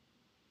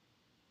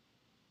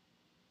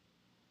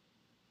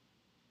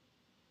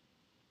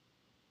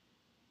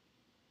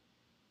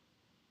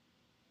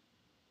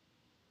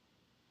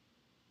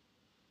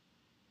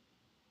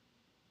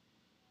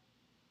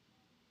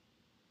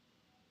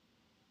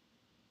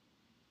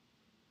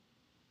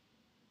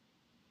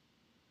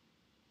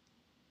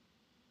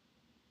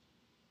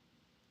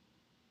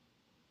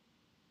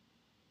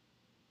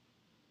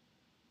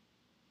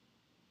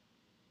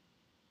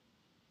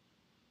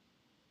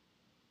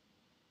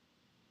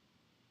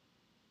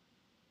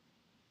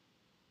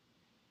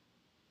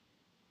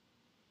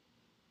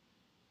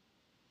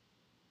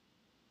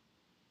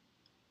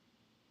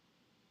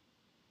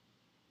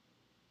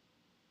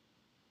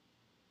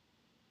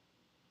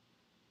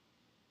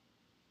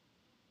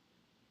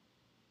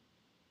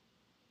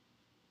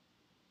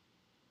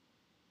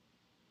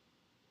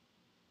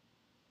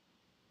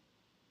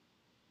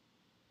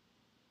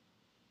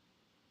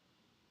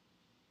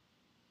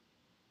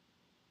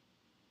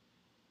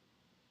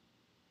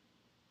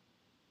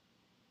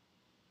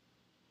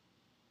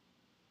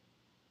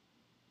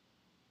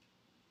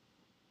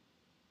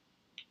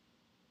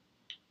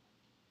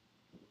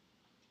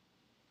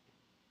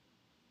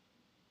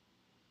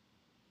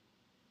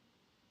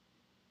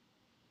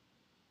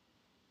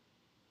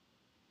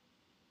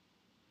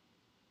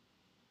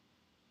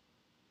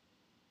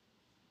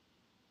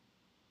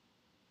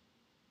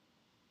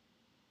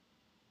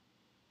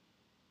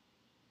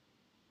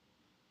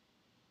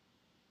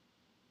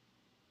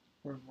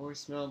 Her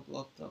voicemail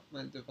blocked up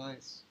my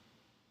device.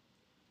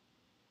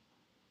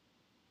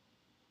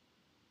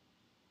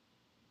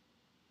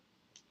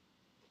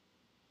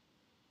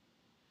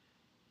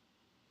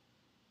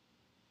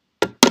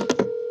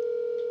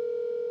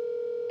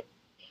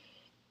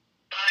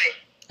 Hi.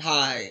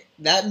 Hi.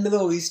 That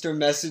Middle Eastern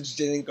message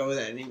didn't go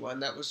to anyone.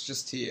 That was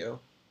just to you.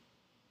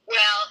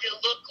 Well, it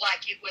looked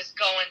like it was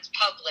going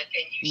public,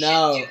 and you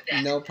No, should do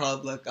that. no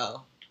public.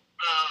 Oh,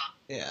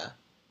 yeah.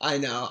 I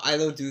know. I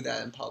don't do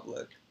that in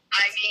public.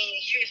 I mean,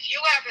 if you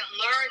haven't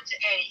learned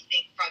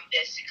anything from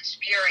this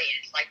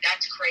experience, like,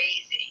 that's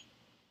crazy.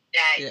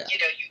 That, Yeah. you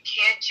know, you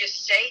can't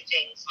just say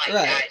things like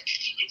Right. that.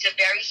 It's a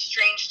very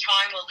strange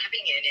time we're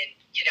living in, and,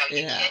 you know, you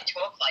Yeah. can't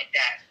talk like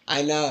that.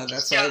 I know.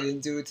 That's why I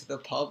didn't do it to the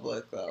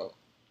public, though.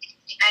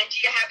 And do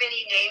you have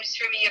any names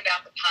for me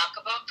about the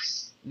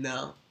pocketbooks?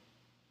 No.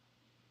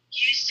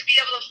 You used to be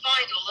able to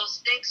find all those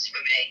things for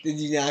me. Did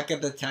you not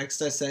get the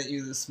text I sent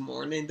you this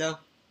morning, though?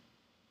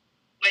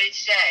 What did it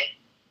say?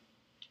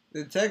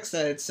 The text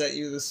I had sent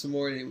you this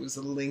morning was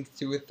a link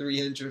to a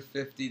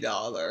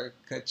 $350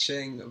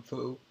 ka-ching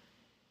poo.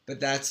 But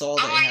that's all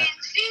they Oh, I have.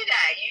 didn't see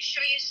that. You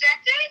sure you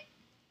sent it?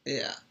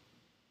 Yeah,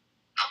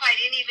 Oh, I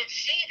didn't even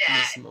see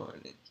that. this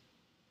morning.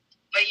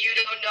 But you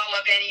don't know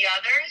of any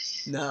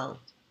others? No.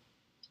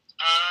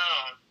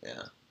 Oh.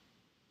 Yeah.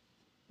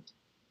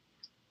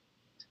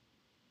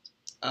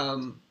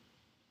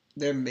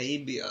 There may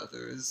be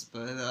others,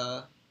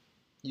 but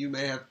you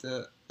may have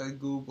to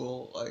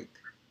Google like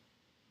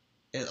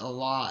it a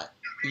lot.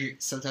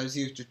 Sometimes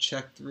you have to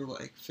check through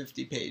like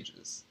 50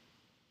 pages.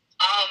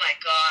 Oh my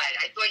God!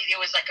 I thought there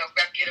was like a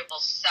reputable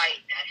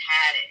site that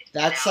had it.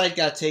 That site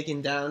got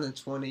taken down in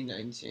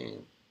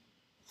 2019.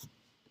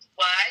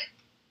 What?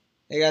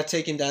 It got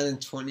taken down in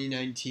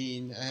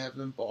 2019. I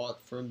haven't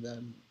bought from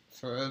them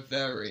for a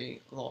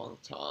very long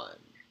time.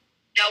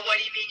 Now, what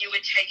do you mean you were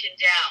taken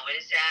down? What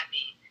does that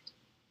mean?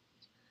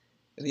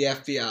 The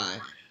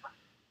FBI.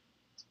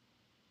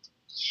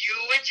 You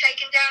were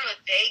taken down, or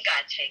they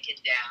got taken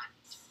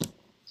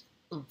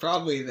down?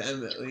 Probably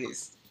them at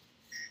least.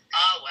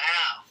 Oh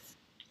wow!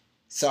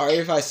 Sorry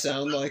if I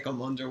sound like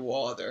I'm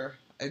underwater.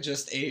 I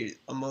just ate.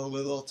 I'm a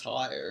little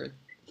tired.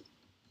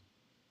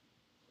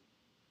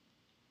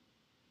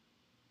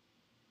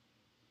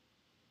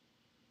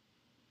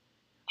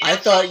 I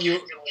thought you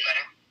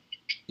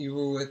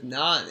were with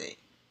Nani.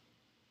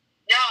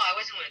 No, I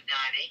wasn't with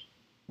Nani.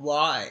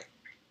 Why?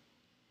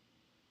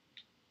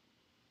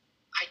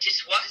 I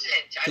just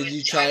wasn't. Did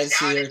you try to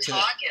see her today?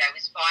 Target. I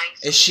was buying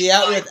some Is she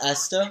out supplies. with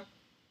Esther?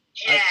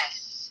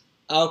 Yes.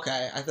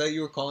 Okay, I thought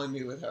you were calling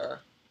me with her.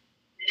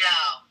 No,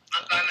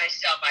 I'm by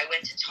myself. I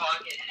went to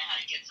Target and I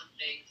had to get some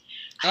things.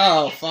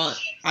 Oh, fun.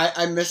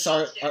 I miss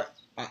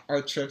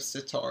our trips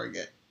to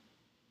Target.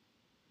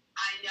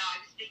 I know. I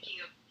was thinking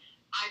of.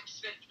 I've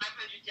spent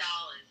 $500.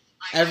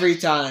 Every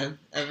time.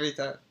 And I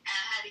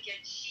had to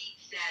get sheet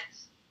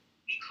sets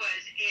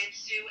because Aunt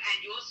Sue and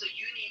also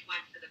you need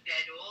one for the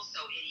bed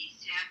also in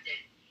East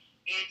Hampton.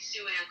 Aunt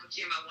Sue and Uncle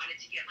Jim, I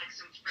wanted to get like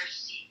some fresh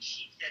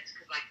sheet sets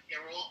because like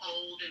they're all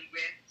old and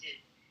ripped,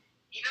 and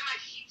even my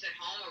sheets at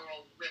home are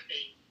all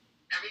ripping.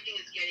 Everything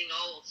is getting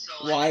old. So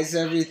Why is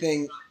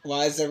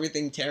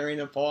everything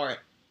tearing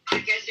apart?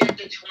 I guess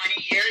after 20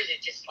 years,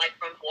 it's just like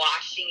from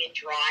washing and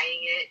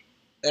drying it.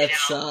 That You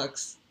know?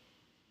 sucks.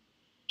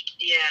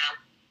 Yeah.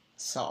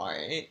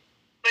 Sorry.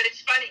 But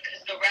it's funny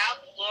because the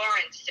Ralph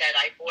Lauren set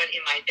I bought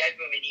in my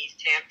bedroom in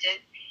East Hampton,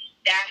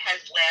 that has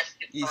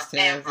lasted East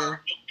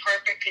forever Hampton? in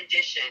perfect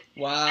condition.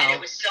 And Wow. it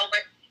was so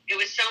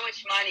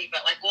much money,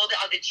 but like all the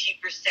other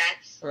cheaper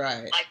sets,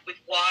 Right. like with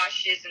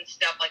washes and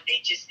stuff, like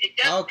it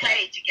does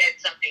pay to get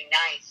something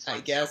nice. I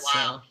guess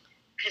so.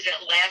 Because it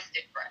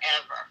lasted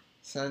forever.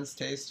 Sounds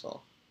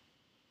tasteful.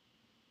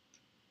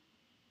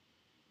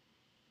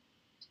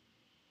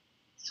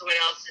 So what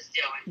else is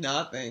doing?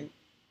 Nothing.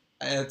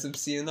 I had some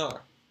CNR.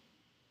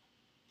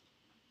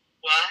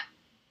 What?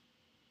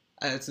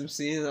 I had some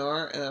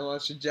CNR and I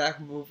watched a Jack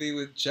movie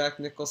with Jack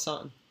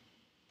Nicholson.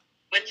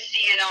 What's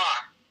CNR?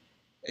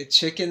 It's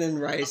chicken and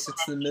rice.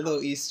 It's the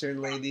Middle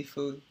Eastern lady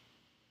food.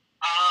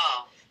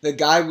 Oh. The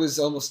guy was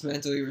almost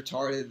mentally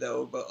retarded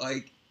though, but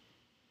like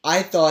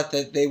I thought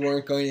that they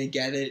weren't going to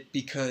get it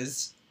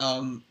because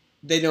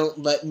they don't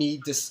let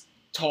me just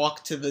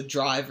talk to the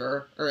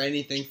driver or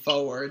anything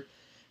forward.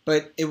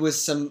 But it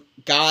was some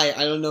guy,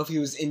 I don't know if he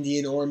was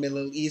Indian or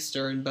Middle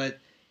Eastern, but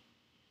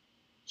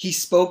he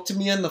spoke to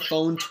me on the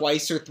phone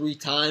twice or three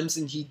times,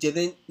 and he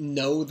didn't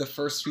know the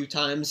first few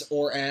times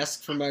or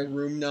ask for my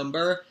room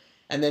number.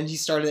 And then he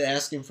started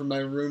asking for my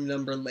room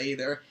number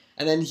later.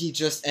 And then he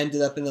just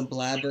ended up in a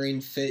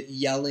blabbering fit,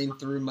 yelling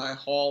through my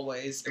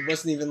hallways. It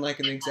wasn't even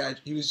like an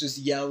exaggeration. He was just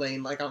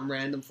yelling like on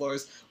random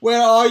floors.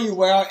 Where are you?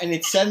 Where are? And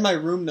it said my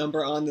room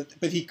number on the.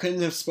 But he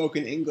couldn't have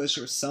spoken English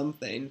or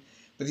something.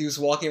 But he was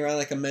walking around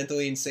like a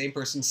mentally insane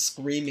person,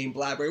 screaming,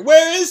 blabbering.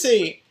 Where is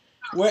he?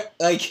 Where?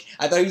 Like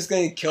I thought he was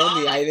going to kill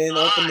me. I didn't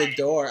open the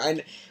door.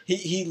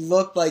 He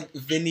looked like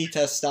Vinny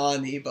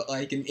Testani, but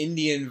like an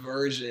Indian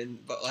version,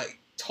 but like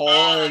tall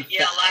and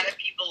Yeah, fat. a lot of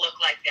people look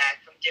like that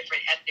from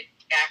different ethnic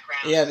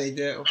backgrounds. Yeah, they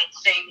do.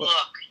 Same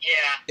look,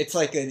 yeah. It's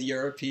like a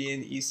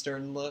European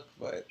Eastern look,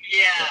 but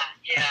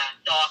Yeah,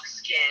 dark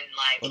skin,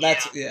 like. well,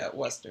 that's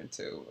Western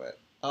too, but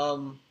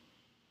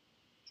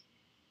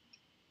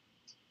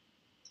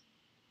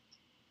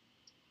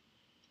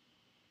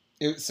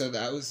so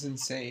that was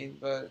insane,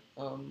 but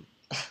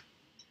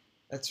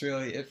that's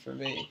really it for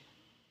me.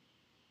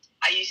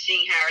 Are you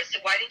seeing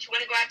Harrison? Why didn't you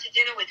want to go out to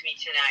dinner with me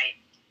tonight?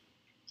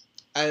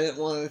 I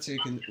didn't want to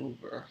take an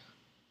Uber.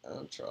 I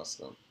don't trust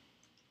them.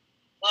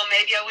 Well,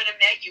 maybe I would have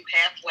met you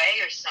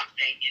halfway or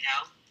something,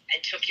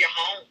 and took you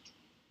home.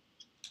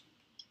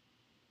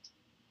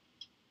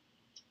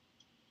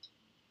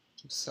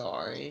 I'm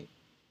sorry.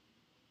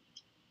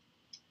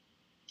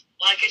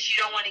 Well, I guess you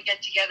don't want to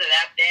get together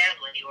that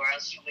badly, or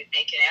else you would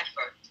make an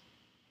effort.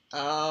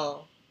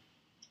 Oh.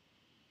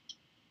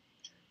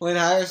 When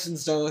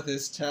Harrison's done with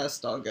his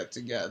test, I'll get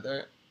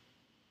together.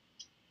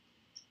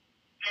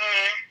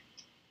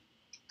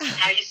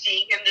 Are you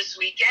seeing him this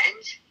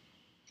weekend?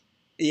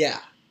 Yeah.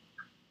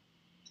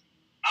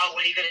 Oh,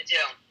 what are you going to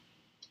do?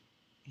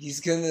 He's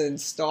going to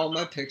install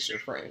my picture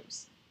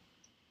frames.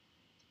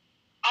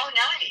 Oh,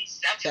 nice.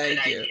 That's a good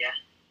idea.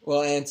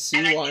 Well, Aunt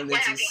Sue wanted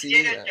to see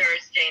dinner them.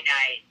 Thursday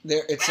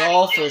night. It's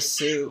all for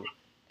Sue.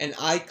 And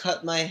I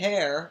cut my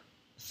hair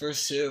for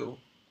Sue.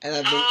 And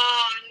I've been...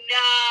 Oh,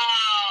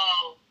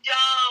 no.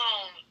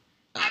 Don't.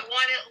 I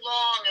want it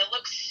long. It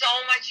looks so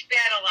much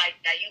better like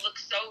that. You look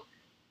so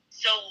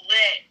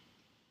lit.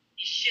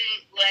 You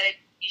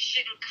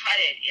shouldn't cut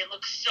it. It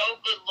looks so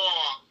good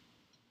long.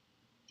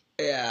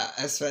 Yeah,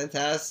 as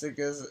fantastic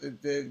as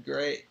it did,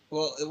 great.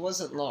 Well, it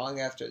wasn't long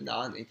after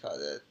Nani cut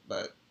it,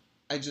 but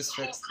I just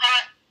fixed it.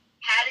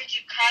 How did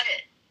you cut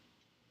it?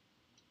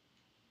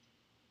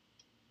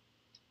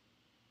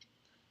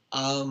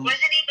 It wasn't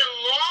even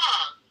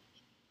long.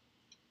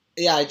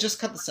 Yeah, I just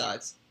cut the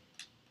sides.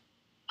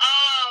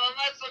 Oh, it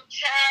must look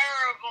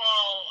terrible.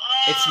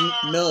 Oh. It's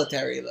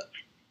military look.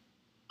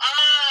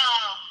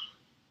 Oh.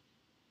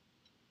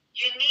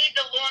 You need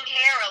the long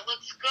hair. It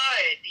looks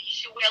good. You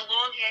should wear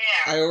long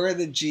hair. I ordered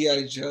the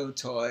G.I. Joe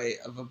toy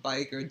of a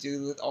biker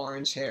dude with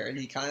orange hair, and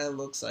he kind of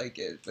looks like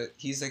it, but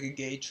he's like a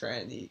gay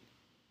tranny.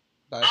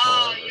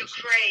 Oh, you're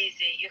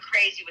crazy. You're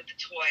crazy with the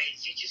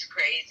toys. You're just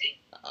crazy.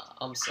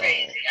 I'm sorry.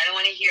 Crazy. I don't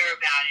want to hear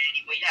about it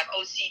anymore. You have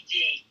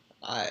OCD.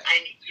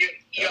 And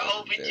you're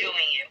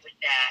overdoing it with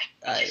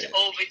that. You're just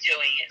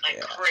overdoing it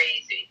like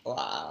crazy.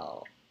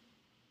 Wow.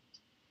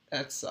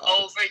 That sucks.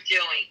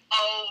 Overdoing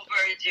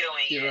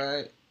it. You're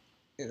right.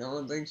 I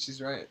don't think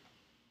she's right.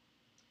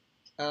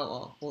 Oh,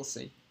 well, we'll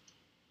see.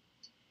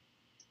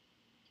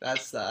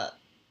 That's that.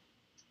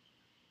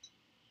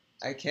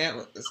 I can't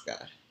with this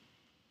guy.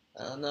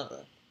 I don't know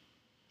though.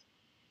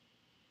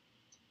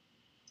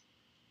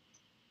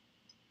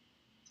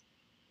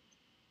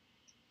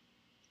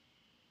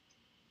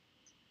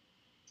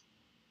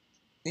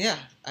 Yeah,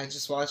 I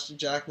just watched a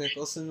Jack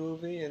Nicholson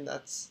movie, and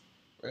that's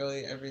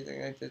really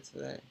everything I did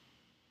today.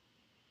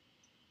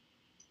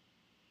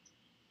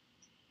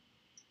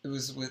 It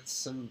was with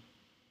some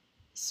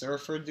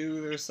surfer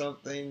dude or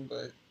something,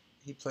 but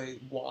he played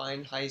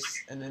wine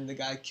heist, and then the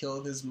guy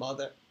killed his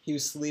mother. He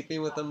was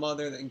sleeping with the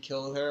mother, then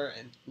killed her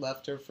and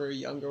left her for a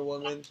younger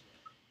woman.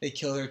 They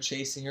killed her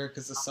chasing her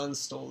because the son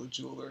stole the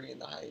jewelry in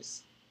the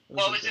heist.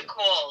 What was it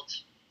called?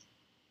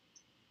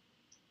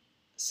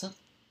 Some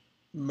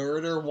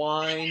Murder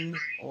Wine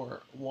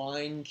or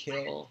Wine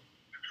Kill.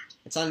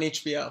 It's on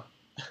HBO.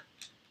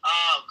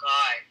 Oh,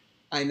 God.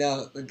 I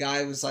know. The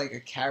guy was like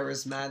a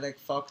charismatic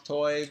fuck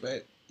toy,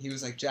 but he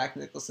was like Jack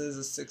Nicholson is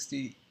a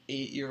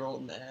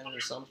 68-year-old man or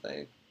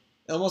something.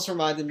 It almost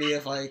reminded me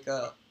of like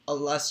a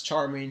less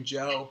charming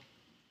Joe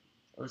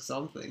or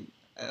something.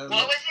 I don't know.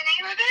 What was the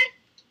name of it?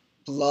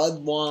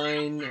 Blood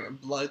Wine or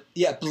Blood...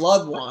 Yeah,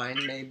 Blood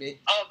Wine, maybe.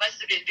 Oh, it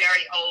must have been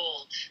very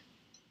old.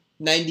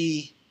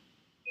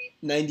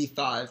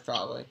 95,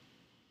 probably.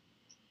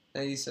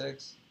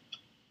 96.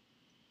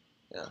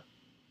 Yeah.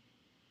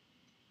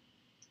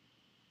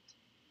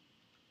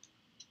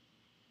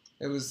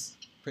 It was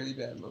a pretty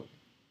bad movie.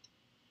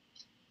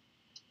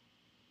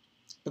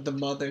 But the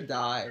mother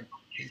died.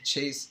 He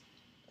chased...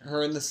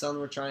 Her and the son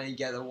were trying to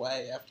get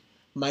away. After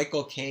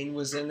Michael Caine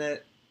was in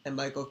it, and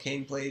Michael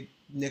Caine played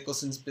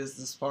Nicholson's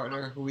business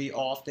partner, who he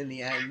offed in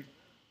the end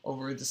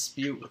over a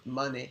dispute with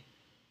money.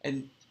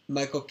 And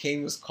Michael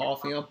Caine was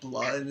coughing up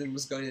blood and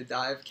was going to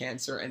die of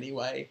cancer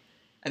anyway.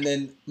 And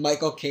then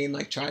Michael Caine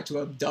like tried to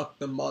abduct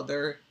the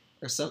mother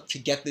or something to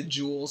get the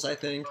jewels, I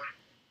think.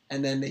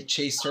 And then they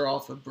chased her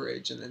off a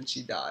bridge, and then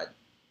she died.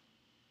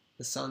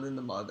 The son and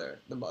the mother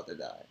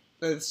died.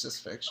 But it's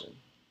just fiction.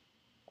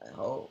 I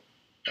hope.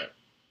 But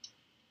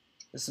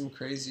there's some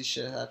crazy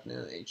shit happening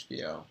on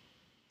HBO.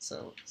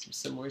 So some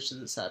similar shit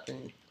is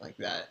happening like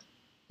that,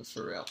 but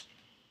for real.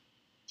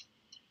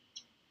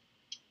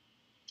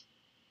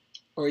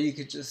 Or you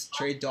could just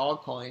trade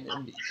Dogcoin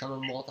and become a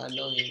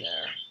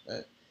multi-millionaire.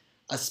 But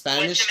a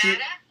Spanish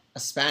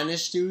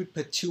dude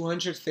put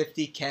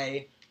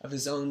 250K of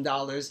his own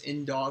dollars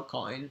in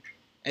Dogcoin,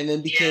 and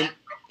then became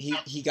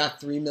he got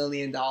 $3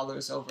 million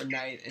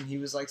overnight, and he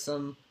was like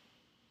some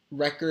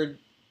record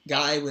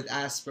guy with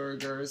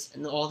Asperger's,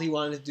 and all he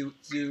wanted to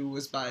do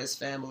was buy his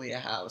family a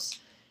house.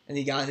 And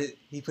he got it.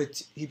 He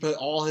put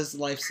all his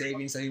life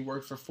savings that he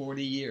worked for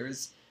 40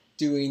 years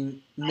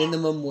doing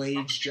minimum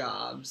wage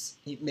jobs,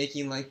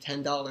 making like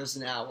 $10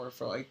 an hour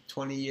for like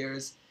 20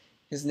 years.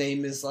 His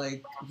name is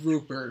like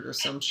Rupert or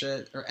some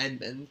shit, or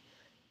Edmund.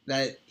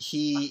 That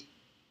he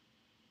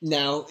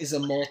now is a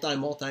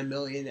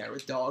multi-millionaire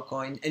with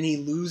Dogecoin, and he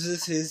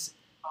loses his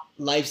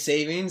life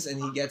savings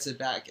and he gets it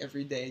back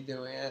every day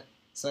doing it.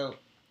 So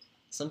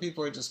some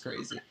people are just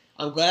crazy.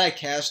 I'm glad I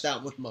cashed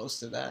out with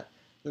most of that.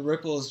 The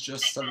Ripple is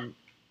just some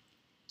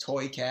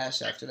toy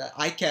cash after that.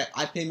 I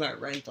pay my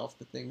rent off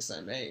the things I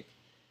make.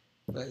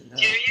 But,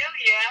 do you?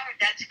 Yeah,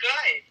 that's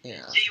good.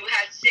 Yeah. So you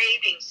have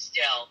savings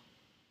still.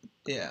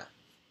 Yeah.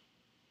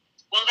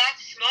 Well,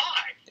 that's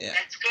smart. Yeah.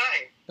 That's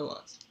good. It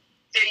was.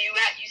 So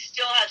you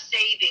still have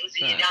savings,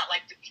 and Right. you're not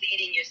like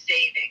depleting your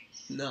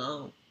savings.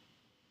 No.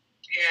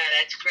 Yeah,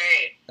 that's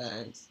great.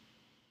 Thanks.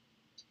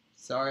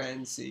 Sorry I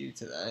didn't see you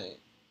today.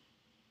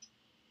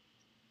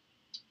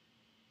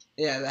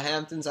 Yeah, the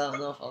Hamptons, I don't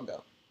know if I'll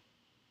go.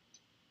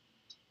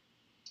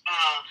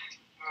 Oh,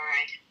 all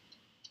right.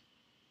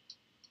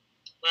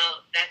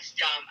 Well, that's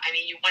dumb. I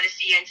mean, you want to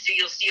see, and so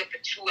you'll see it for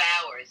 2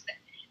 hours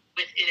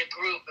within a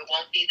group. It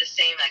won't be the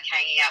same like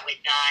hanging out with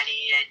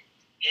Nani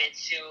and Aunt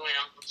Sue and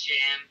Uncle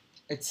Jim.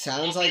 It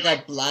sounds like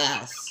a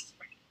blast,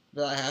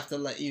 but I have to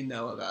let you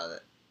know about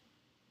it.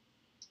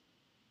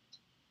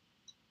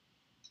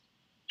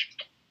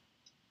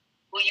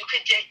 Well, you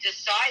could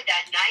decide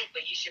that night,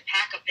 but you should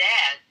pack a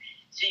bag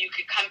so you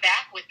could come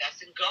back with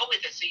us and go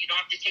with us so you don't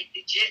have to take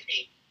the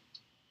jitney.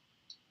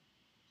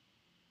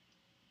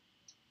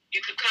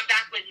 You could come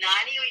back with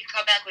Nani or you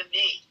come back with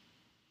me.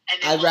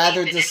 And then I'd we'll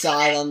rather leave the next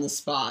decide day. on the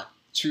spot,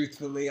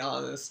 truthfully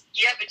honest.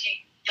 Yeah, but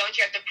don't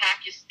you have to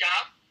pack your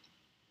stuff?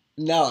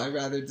 No, I'd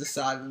rather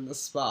decide on the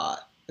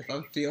spot if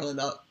I'm feeling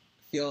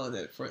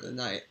it for the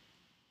night.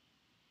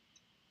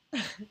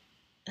 All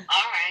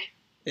right.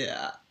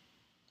 Yeah.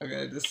 I'm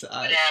gonna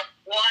decide.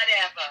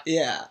 Whatever.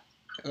 Yeah.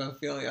 If I'm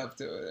feeling up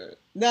to it. Or,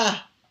 nah.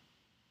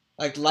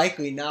 Like,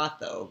 likely not,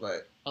 though,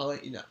 but I'll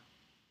let you know.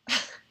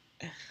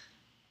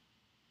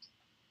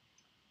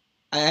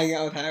 I hang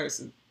out with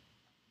Harrison.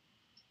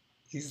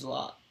 He's a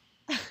lot.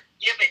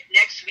 Yeah, but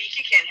next week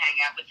you can't hang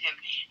out with him.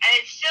 And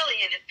it's silly,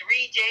 in the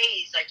 3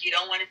 days, like, you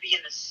don't want to be in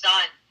the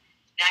sun.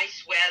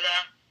 Nice weather.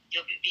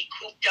 You'll be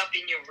cooped up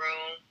in your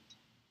room.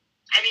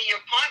 I mean, your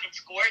apartment's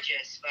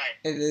gorgeous, but...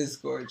 It is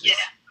gorgeous.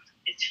 Yeah,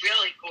 it's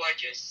really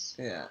gorgeous.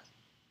 Yeah.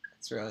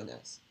 It's really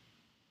nice.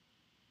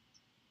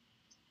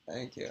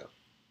 Thank you.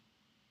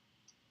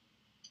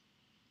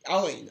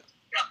 I'll let you know.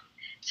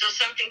 So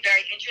something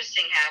very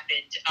interesting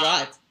happened.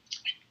 What?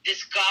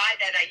 This guy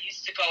that I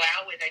used to go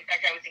out with, in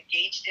fact, I was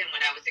engaged to him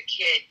when I was a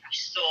kid,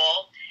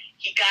 Saul,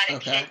 he got a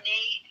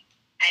kidney,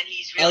 and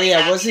he's really Oh, yeah,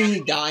 happy. wasn't he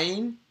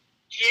dying?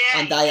 Yeah.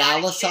 On he got a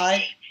dialysis?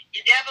 kidney.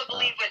 You never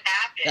believe what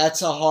happened.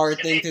 That's a hard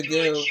So thing they to do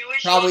a do.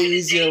 Jewish Probably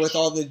easier with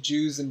organization. all the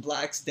Jews and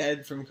blacks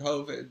dead from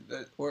COVID.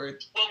 But Well, with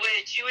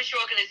a Jewish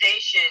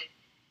organization,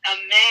 a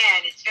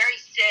man, it's very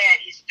sad,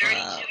 his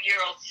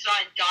 32-year-old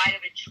son died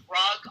of a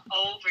drug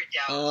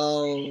overdose.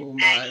 oh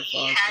my and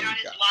he had fucking on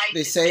his god! license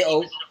They say that he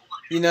was an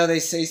you know, they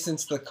say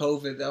since the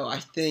COVID though,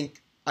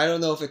 I don't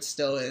know if it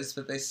still is,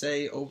 but they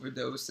say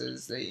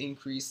overdoses they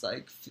increase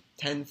like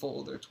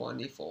tenfold or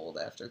 20-fold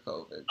after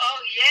COVID. Oh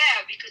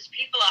yeah, because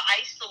people are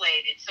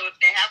isolated. So if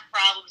they have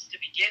problems to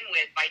begin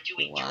with by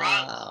doing drugs,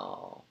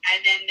 Wow.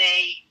 and then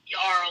they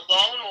are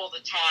alone all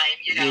the time,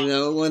 You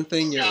know, one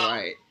thing you're So-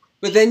 right,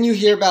 but then you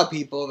hear about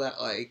people that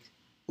like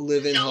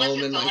live in So home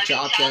listen, and so like let me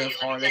drop tell dead you,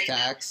 of let me heart tell you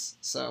attacks.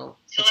 So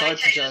So it's let hard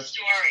me to tell you the judge.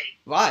 story.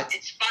 What?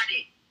 It's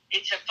funny.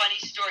 It's a funny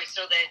story.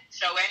 So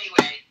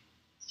anyway,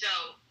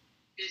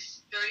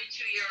 this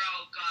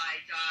 32-year-old guy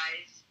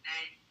dies,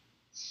 and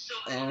so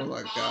Oh the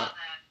my father God.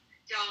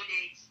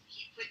 donates.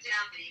 He put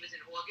down that he was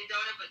an organ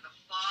donor, but the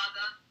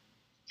father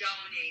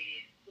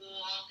donated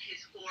all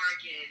his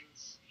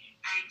organs,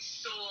 and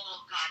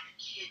Saul got a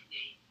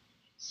kidney.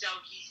 So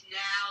he's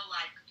now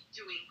like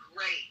doing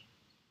great.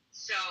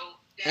 So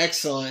then,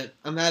 Excellent.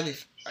 I'm happy.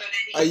 So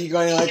then he, Are you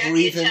going to like sent me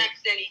leave a him?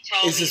 text and he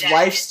told Is me his that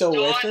wife his still with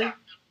daughter- him?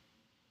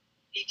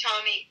 He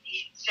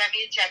sent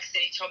me a text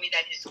and he told me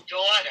that his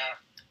daughter,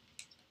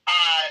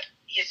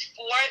 he has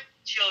 4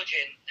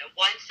 children. And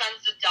one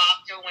son's a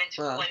doctor, went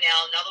to Wow.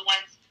 Cornell. Another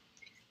one's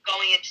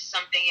going into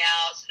something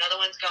else. Another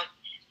one's going.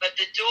 But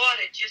the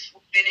daughter just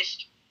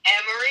finished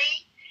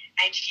Emory,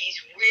 and she's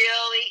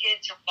really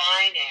into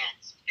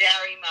finance,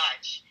 very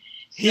much.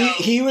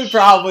 He would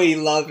probably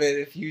love it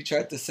if you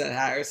tried to set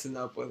Harrison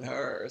up with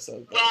her or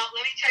something. Well,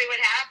 let me tell you what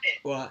happened.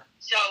 What?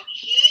 So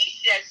he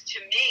says to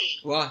me,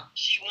 What?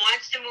 she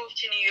wants to move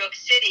to New York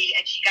City,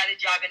 and she got a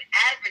job in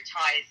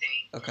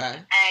advertising.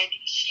 Okay. And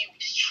she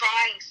was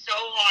trying so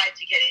hard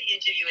to get an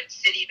interview at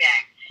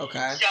Citibank.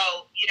 Okay.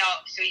 So,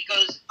 so he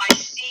goes, I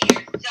see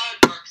your son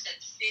works at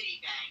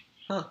Citibank.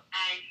 Huh.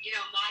 And,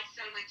 my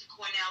son went to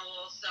Cornell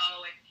also,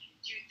 and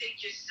do you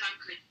think your son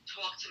could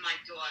talk to my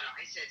daughter?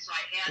 I said, so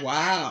I asked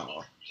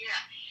Wow. her.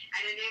 Yeah.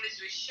 And her name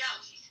is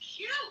Rochelle. She's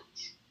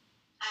cute.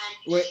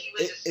 And Wait, she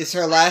was is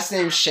her last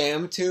name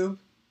Shamtube?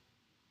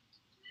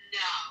 No.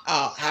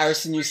 Oh,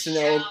 Harrison used to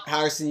know.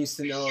 Harrison used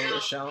to know Rochelle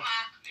Rochelle.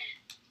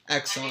 Hockman.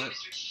 Excellent. Her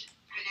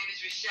name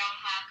is Rochelle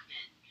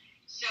Hockman.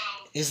 So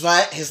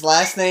His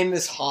last name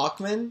is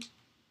Hawkman.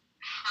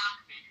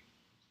 Hockman.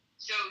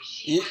 So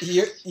she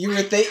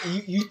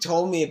You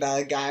told me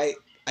about a guy.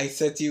 I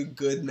said to you,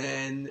 "Good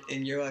man,"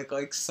 and you're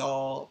like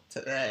Saul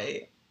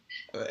today.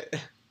 But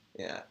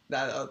yeah,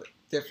 that other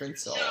different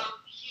Saul. So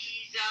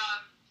he's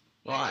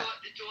Why?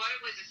 The daughter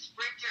was a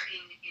sprinter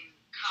in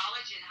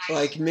college and high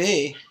Like school.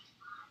 me.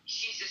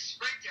 She's a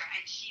sprinter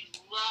and she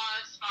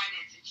loves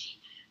finance and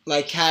she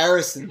Like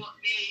Harrison. made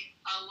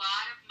a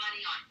lot of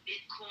money on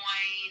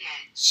Bitcoin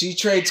and She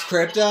trades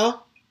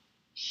crypto.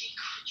 she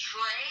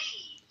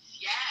trades,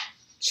 yes.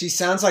 She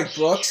sounds like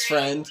Brooks'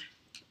 friend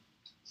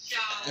So,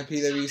 at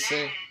PwC. So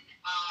then,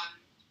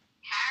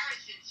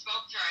 Harrison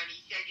spoke to her and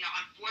he said,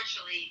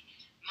 unfortunately,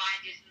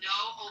 there's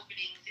no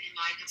openings in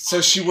my department.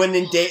 So she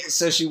wouldn't date.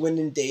 So she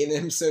wouldn't date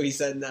him. So he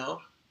said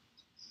no.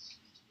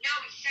 No,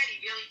 he said he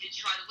really did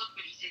try to look,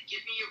 but he said, give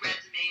me your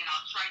resume and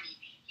I'll try. And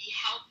he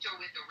helped her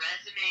with the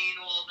resume and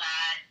all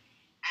that.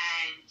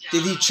 And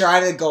Did he try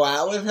to go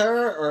out with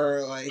her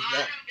or like I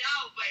that? don't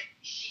know, but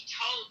she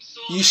told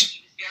Saul You that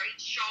he was very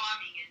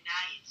charming and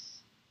nice.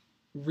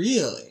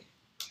 Really?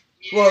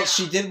 Yeah. Well,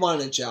 she did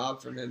want a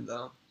job from him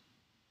though.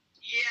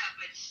 Yeah,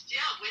 but still,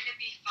 wouldn't it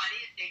be funny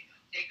if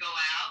they go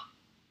out?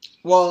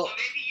 Well, Or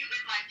maybe you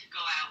would like to go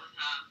out with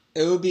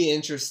her. it would be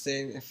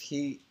interesting if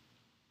he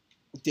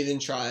didn't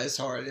try as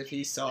hard, if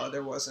he saw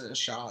there wasn't a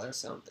shot or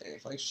something.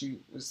 If like she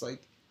was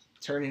like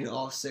turning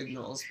off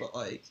signals, but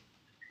like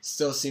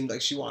still seemed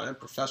like she wanted a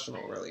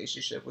professional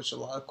relationship, which a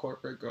lot of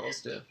corporate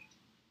girls do.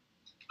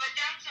 But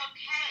that's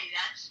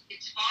okay.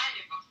 It's fine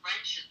if a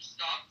friendship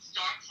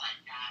starts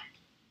like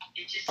that.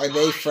 It's just Are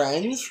they fine.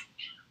 friends?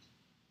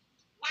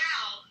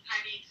 Well,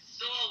 I mean,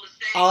 Saul was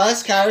saying. I'll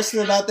ask Harrison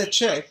about the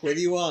chick. What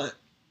do you want?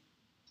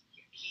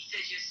 He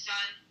says your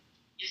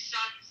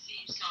son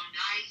seems so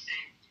nice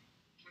and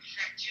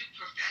too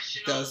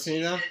professional. Does he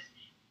though? Says,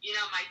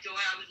 my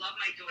daughter. I would love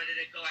my daughter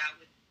to go out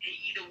with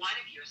either one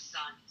of your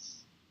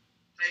sons.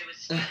 But it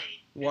was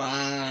funny.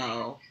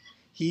 Wow.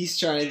 He's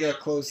trying to get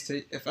close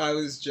to. If I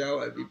was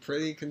Joe, I'd be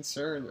pretty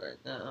concerned right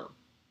now.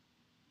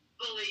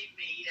 Believe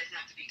me, he doesn't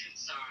have to be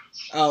concerned.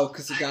 Oh,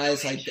 because the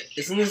guy's like,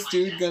 isn't this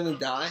dude gonna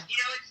die?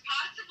 It's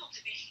possible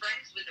to be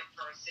friends with a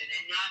person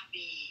and not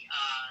be,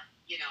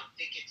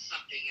 think it's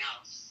something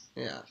else.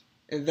 Yeah.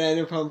 In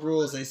Vanderpump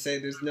Rules, they say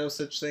there's no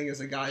such thing as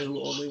a guy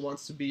who only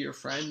wants to be your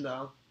friend,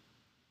 though.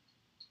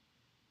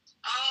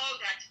 Oh,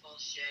 that's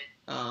bullshit.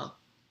 And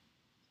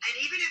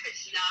even if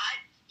it's not,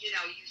 you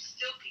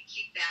still can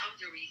keep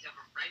boundaries of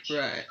a friendship.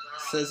 Right.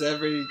 Says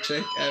every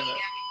chick ever. Every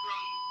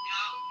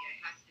girl it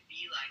has to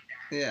be like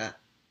that. Yeah.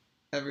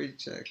 Every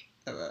chick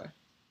ever.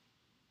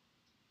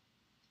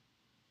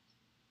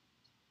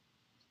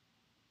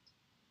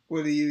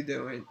 What are you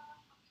doing?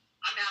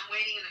 I'm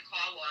waiting in the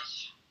car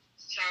wash.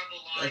 It's a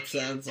terrible line. That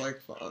sounds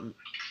like fun.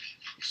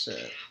 Shit.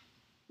 Yeah.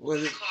 What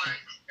The is, car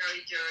is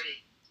very dirty.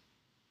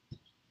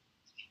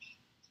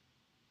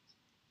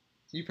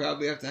 you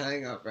probably have to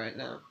hang up right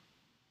now.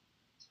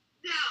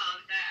 No,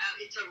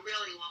 it's a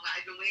really long.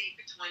 I've been waiting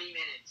for 20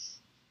 minutes.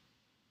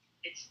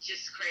 It's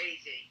just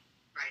crazy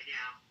right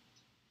now.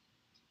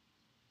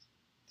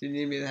 Do you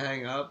need me to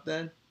hang up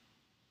then?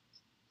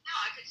 No,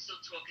 I could still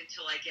talk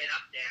until I get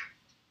up there.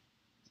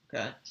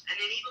 Okay. And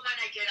then even when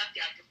I get up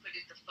there, I can put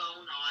the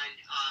phone on,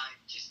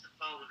 just the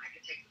phone. I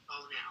can take the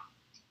phone out.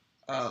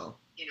 Oh,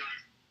 You know.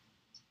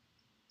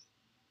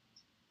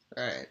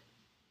 right.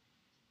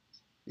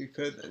 You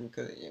could then,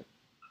 couldn't you?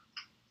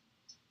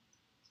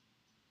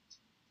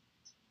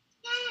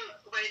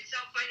 But it's so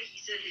funny. He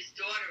said his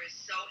daughter is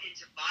so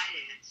into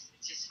finance.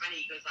 It's just funny.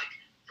 He goes like,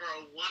 for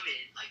a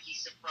woman, like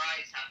he's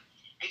surprised how.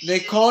 And she They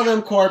said, call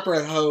them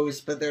corporate hoes,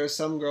 but there are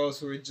some girls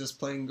who are just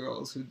plain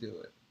girls who do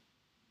it.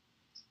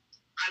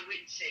 I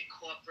wouldn't say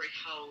corporate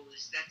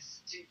hoes.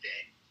 That's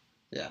stupid.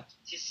 Yeah.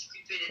 Just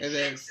stupid and It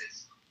is.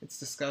 sexist. It's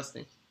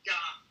disgusting. Dumb.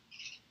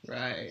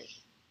 Right.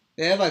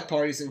 They have like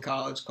parties in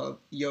college called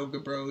yoga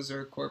bros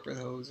or corporate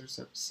hoes or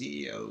some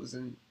CEOs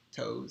and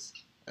toes.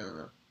 I don't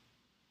know.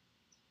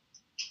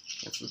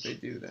 That's what they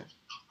do there.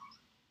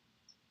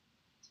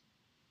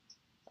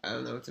 I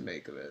don't know what to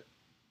make of it.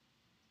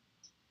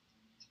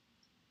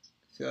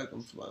 I feel like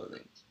I'm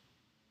floating.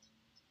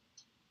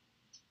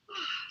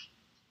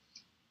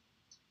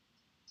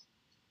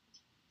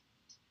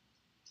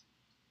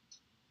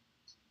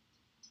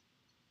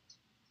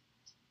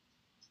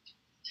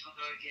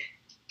 Target.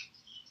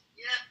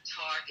 Yep,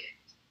 Target.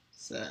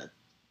 Sad.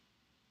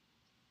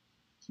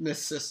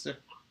 Miss sister.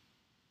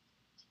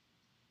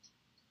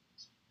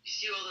 You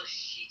see all those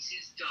Shih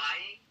Tzus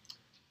dying?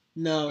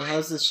 No,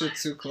 how's the Shih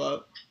Tzu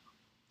Club?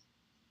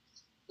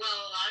 Well,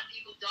 a lot of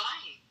people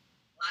dying.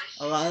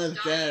 A lot of Shih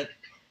Tzus dying. death.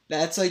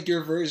 That's like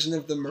your version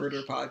of the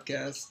murder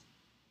podcast.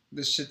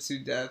 The Shih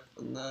Tzu death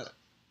and the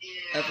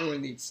Yeah.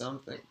 Everyone needs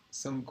something,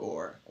 some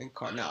gore and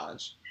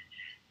carnage.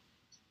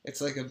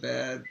 It's like a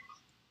bad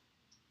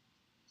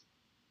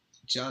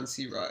John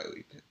C.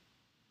 Reilly pit.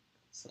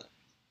 So.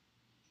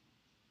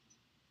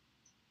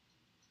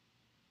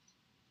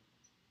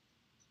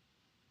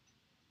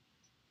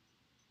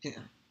 Yeah.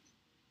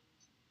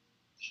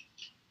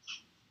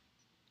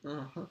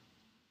 Uh-huh.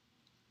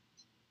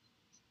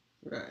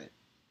 Right.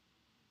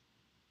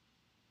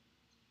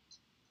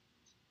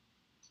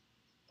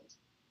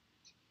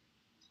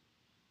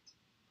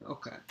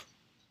 Okay.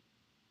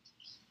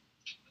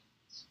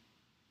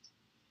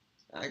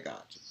 I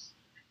got you.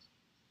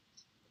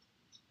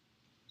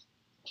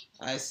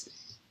 I see.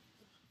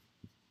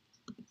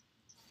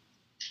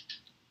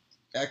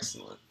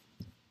 Excellent.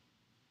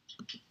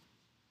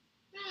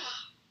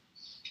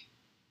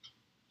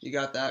 You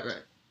got that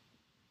right.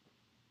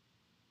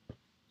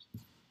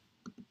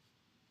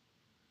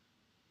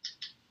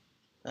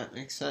 That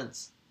makes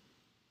sense.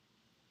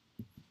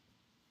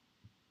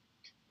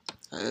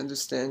 I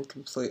understand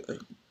completely.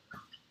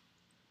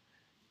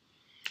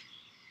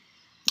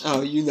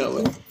 Oh, you know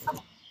it.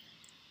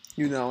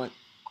 You know it.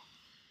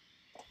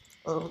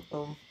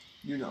 Oh,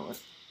 you know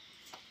it.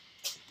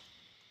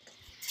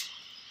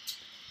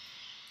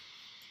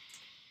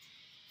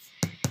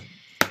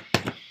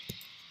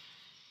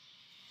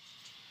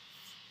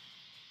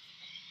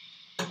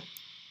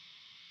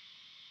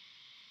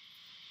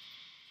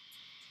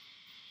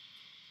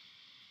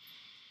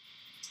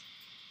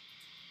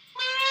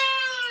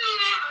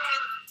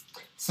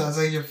 Sounds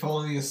like you're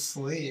falling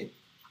asleep.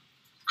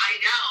 I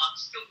know, I'm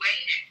still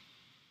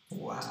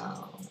waiting.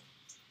 Wow.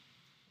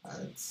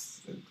 That's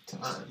the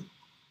time.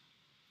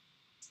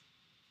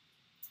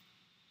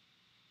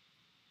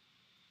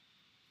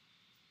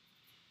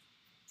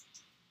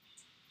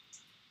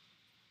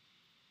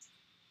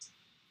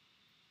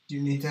 Do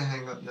you need to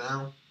hang up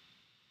now?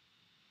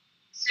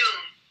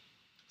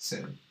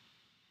 Soon.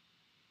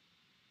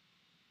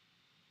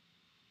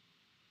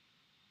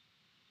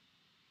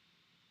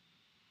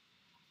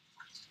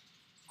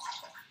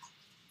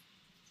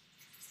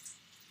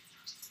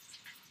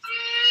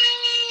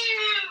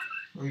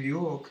 Are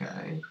you okay?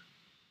 Tired.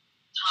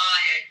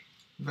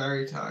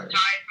 Very tired. Tired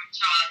from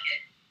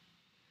talking.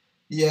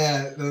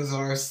 Yeah, those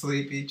are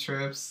sleepy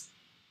trips.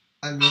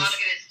 I miss.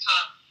 Talking is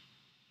tough.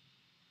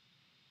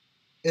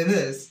 It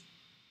is.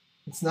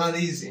 It's not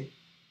easy.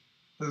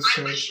 Those I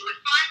trips. wish you would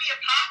find me a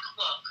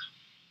pocketbook.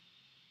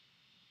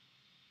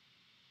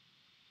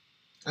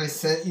 I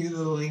sent you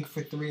the link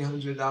for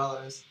 $300.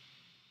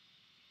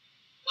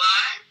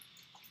 What?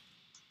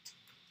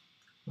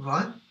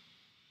 What? Oh, let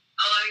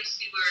me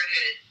see where it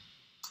is.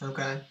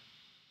 Okay.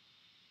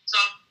 It's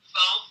on the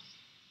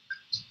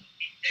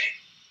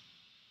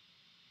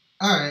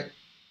phone. Alright.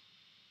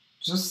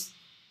 Just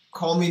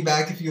call me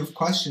back if you have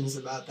questions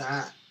about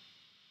that.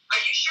 Are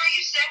you sure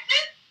you sent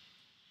it?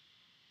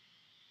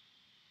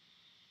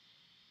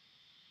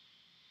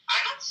 I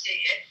don't see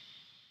it.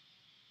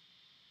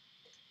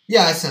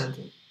 Yeah, I sent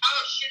it.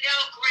 Oh,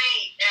 Chanel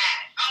Green,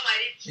 that. Oh, I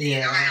didn't see it.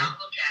 Yeah. All right, I'll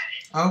look at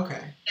it.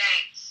 Okay.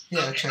 Thanks.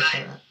 Yeah, okay, check bye.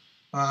 that out.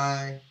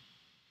 Bye.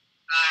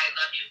 I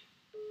love you.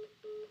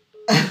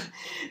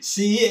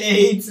 She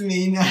hates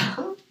me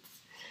now.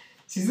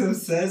 She's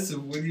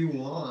obsessive. What do you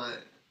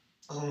want?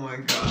 Oh my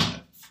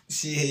god.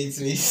 She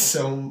hates me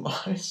so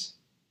much.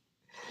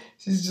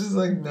 She's just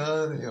like,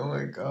 Nani. Oh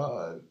my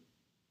god.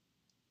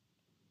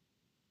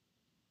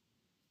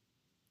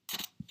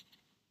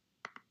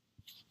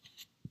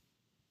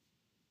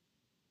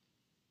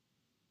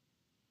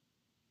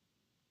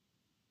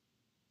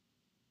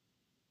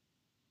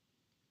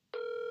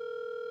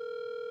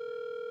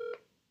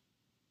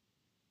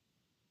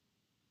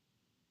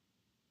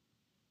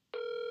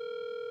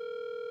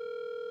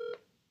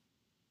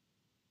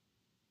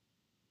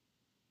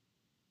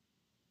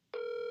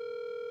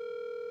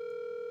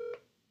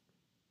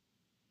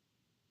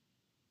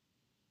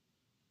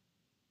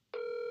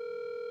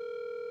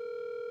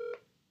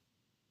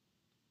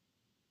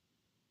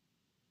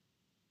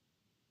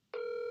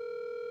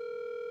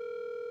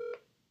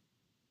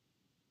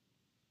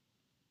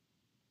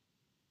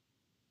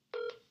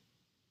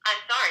 I'm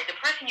sorry, the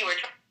person you were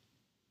trying.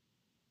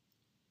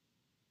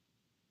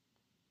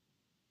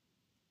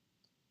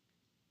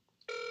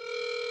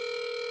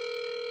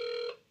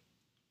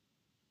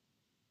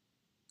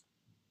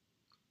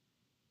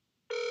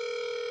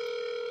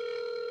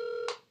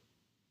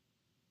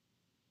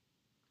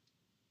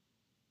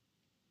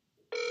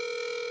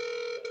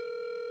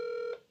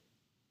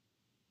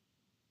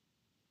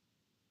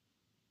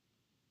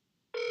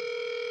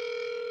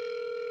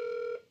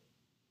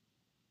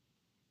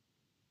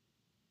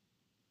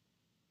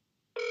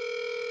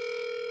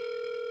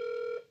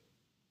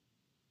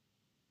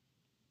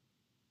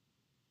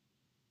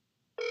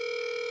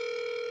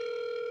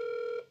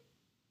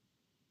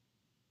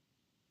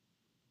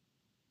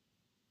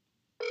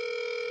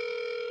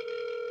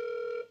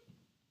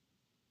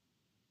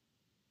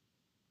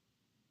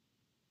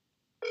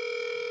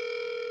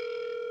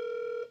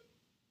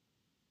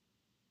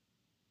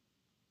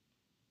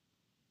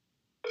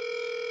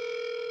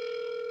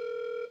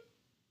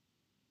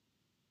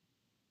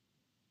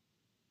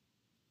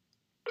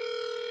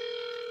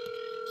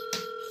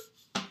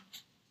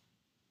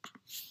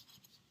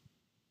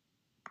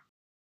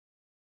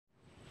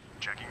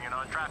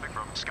 on traffic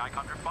from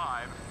Skycopter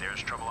 5.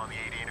 There's trouble on the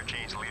 80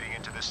 interchange leading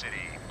into the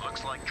city.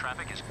 Looks like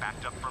traffic is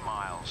backed up for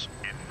miles.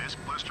 In this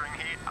blistering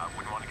heat, I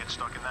wouldn't want to get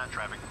stuck in that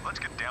traffic. Let's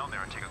get down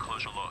there and take a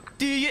closer look.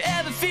 Do you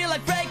ever feel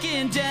like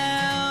breaking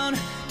down?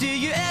 Do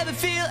you ever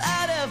feel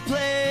out of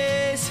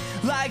place?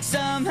 Like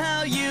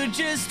somehow you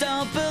just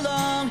don't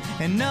belong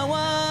and no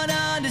one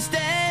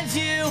understands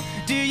you?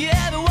 Do you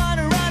ever want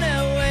to run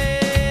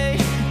away?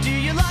 Do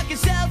you lock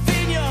yourself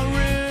in your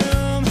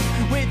room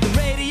with the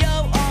radio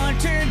on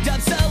turned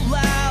up so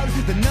loud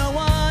that no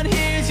one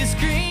hears you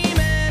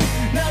screaming?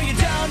 No, you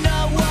don't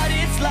know what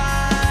it's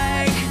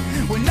like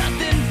when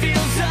nothing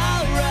feels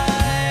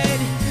alright.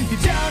 You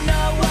don't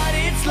know what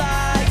it's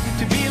like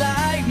to be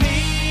like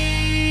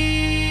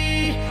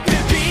me. To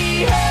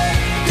be hurt,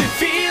 to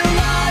feel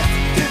lost,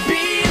 to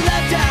be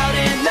left out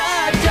in the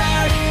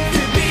dark,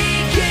 to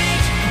be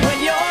kicked when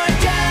you're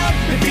down,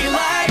 to feel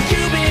like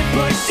you've been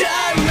pushed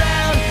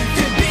around,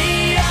 to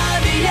be on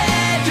the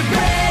edge of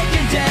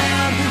breaking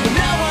down when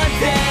no one's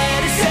there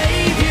to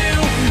save you.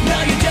 No,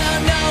 you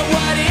don't know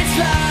what it's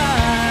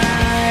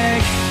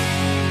like.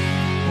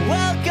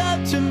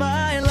 Welcome to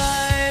my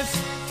life.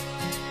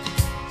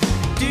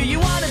 Do you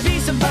want to be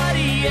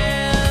somebody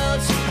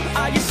else?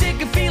 Are you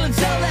sick of feeling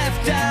so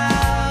left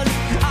out?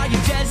 Are you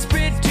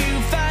desperate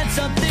to find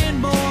something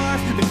more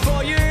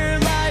before your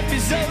life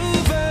is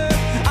over?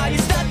 Are you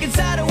stuck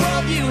inside a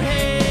world you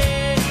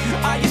hate?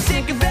 Are you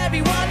sick of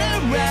everyone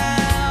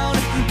around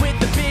with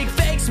the big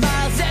fake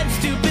smiles and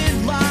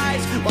stupid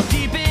lies while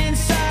deep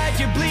inside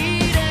you're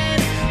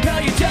bleeding? No,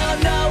 you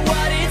don't know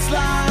what it's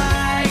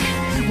like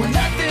when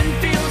nothing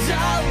feels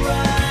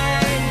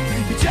alright.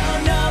 You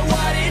don't know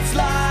what it's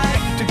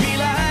like to be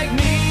like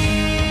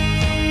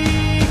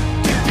me.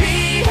 To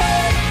be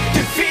hurt,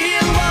 to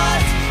feel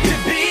lost, to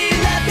be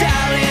left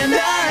out in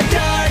the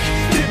dark,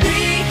 to be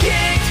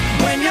kicked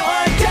when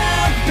you're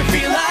down, to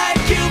feel like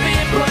you've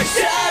been pushed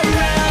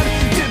around,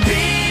 to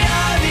be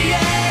on the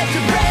edge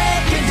of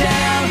breaking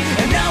down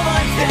and no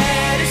one's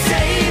there to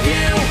save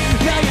you.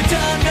 No, you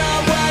don't know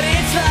what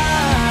it's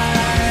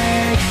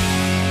like.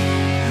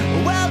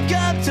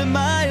 Welcome to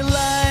my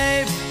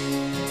life.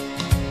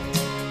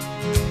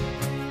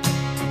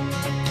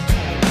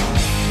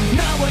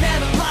 No one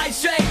ever lied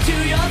straight to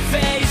your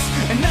face,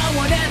 and no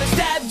one ever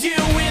stabbed you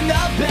in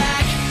the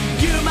back.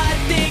 You might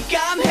think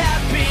I'm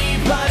happy,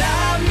 but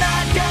I'm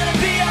not gonna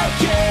be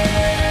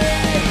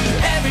okay.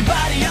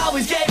 Everybody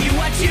always gave you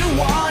what you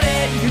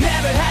wanted. You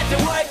never had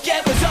to work,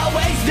 it was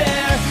always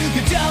there.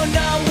 You don't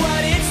know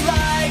what it's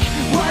like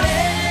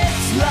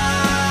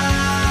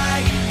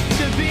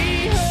to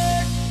be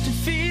hurt, to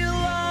feel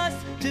lost,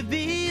 to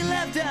be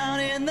left down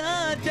in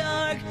the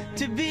dark,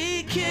 to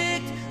be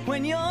kicked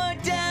when you're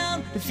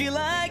down, to feel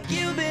like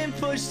you've been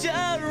pushed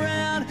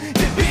around,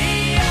 to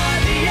be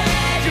on the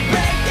edge of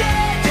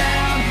breaking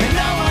down and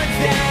no one's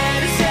there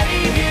to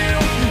save you.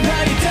 No,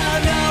 you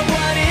don't know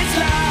what it's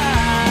like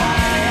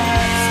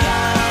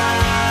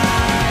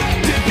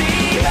to be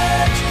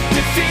hurt,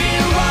 to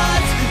feel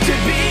lost, to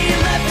be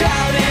left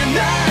out in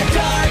the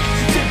dark,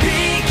 to be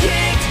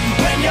kicked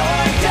when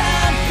you're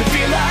down, to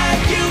feel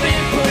like you've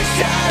been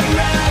pushed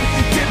around,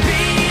 to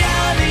be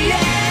on the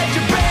edge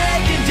of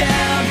breaking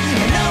down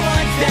and no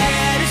one's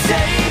there to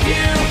save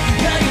you.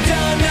 No, you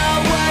don't know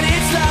what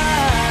it's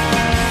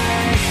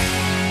like.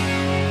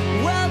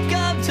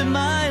 Welcome to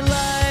my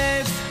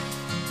life.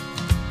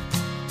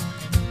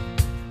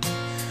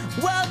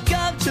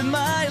 Welcome to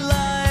my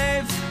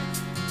life.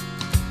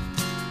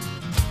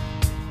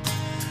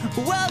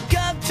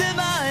 Welcome to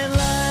my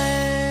life.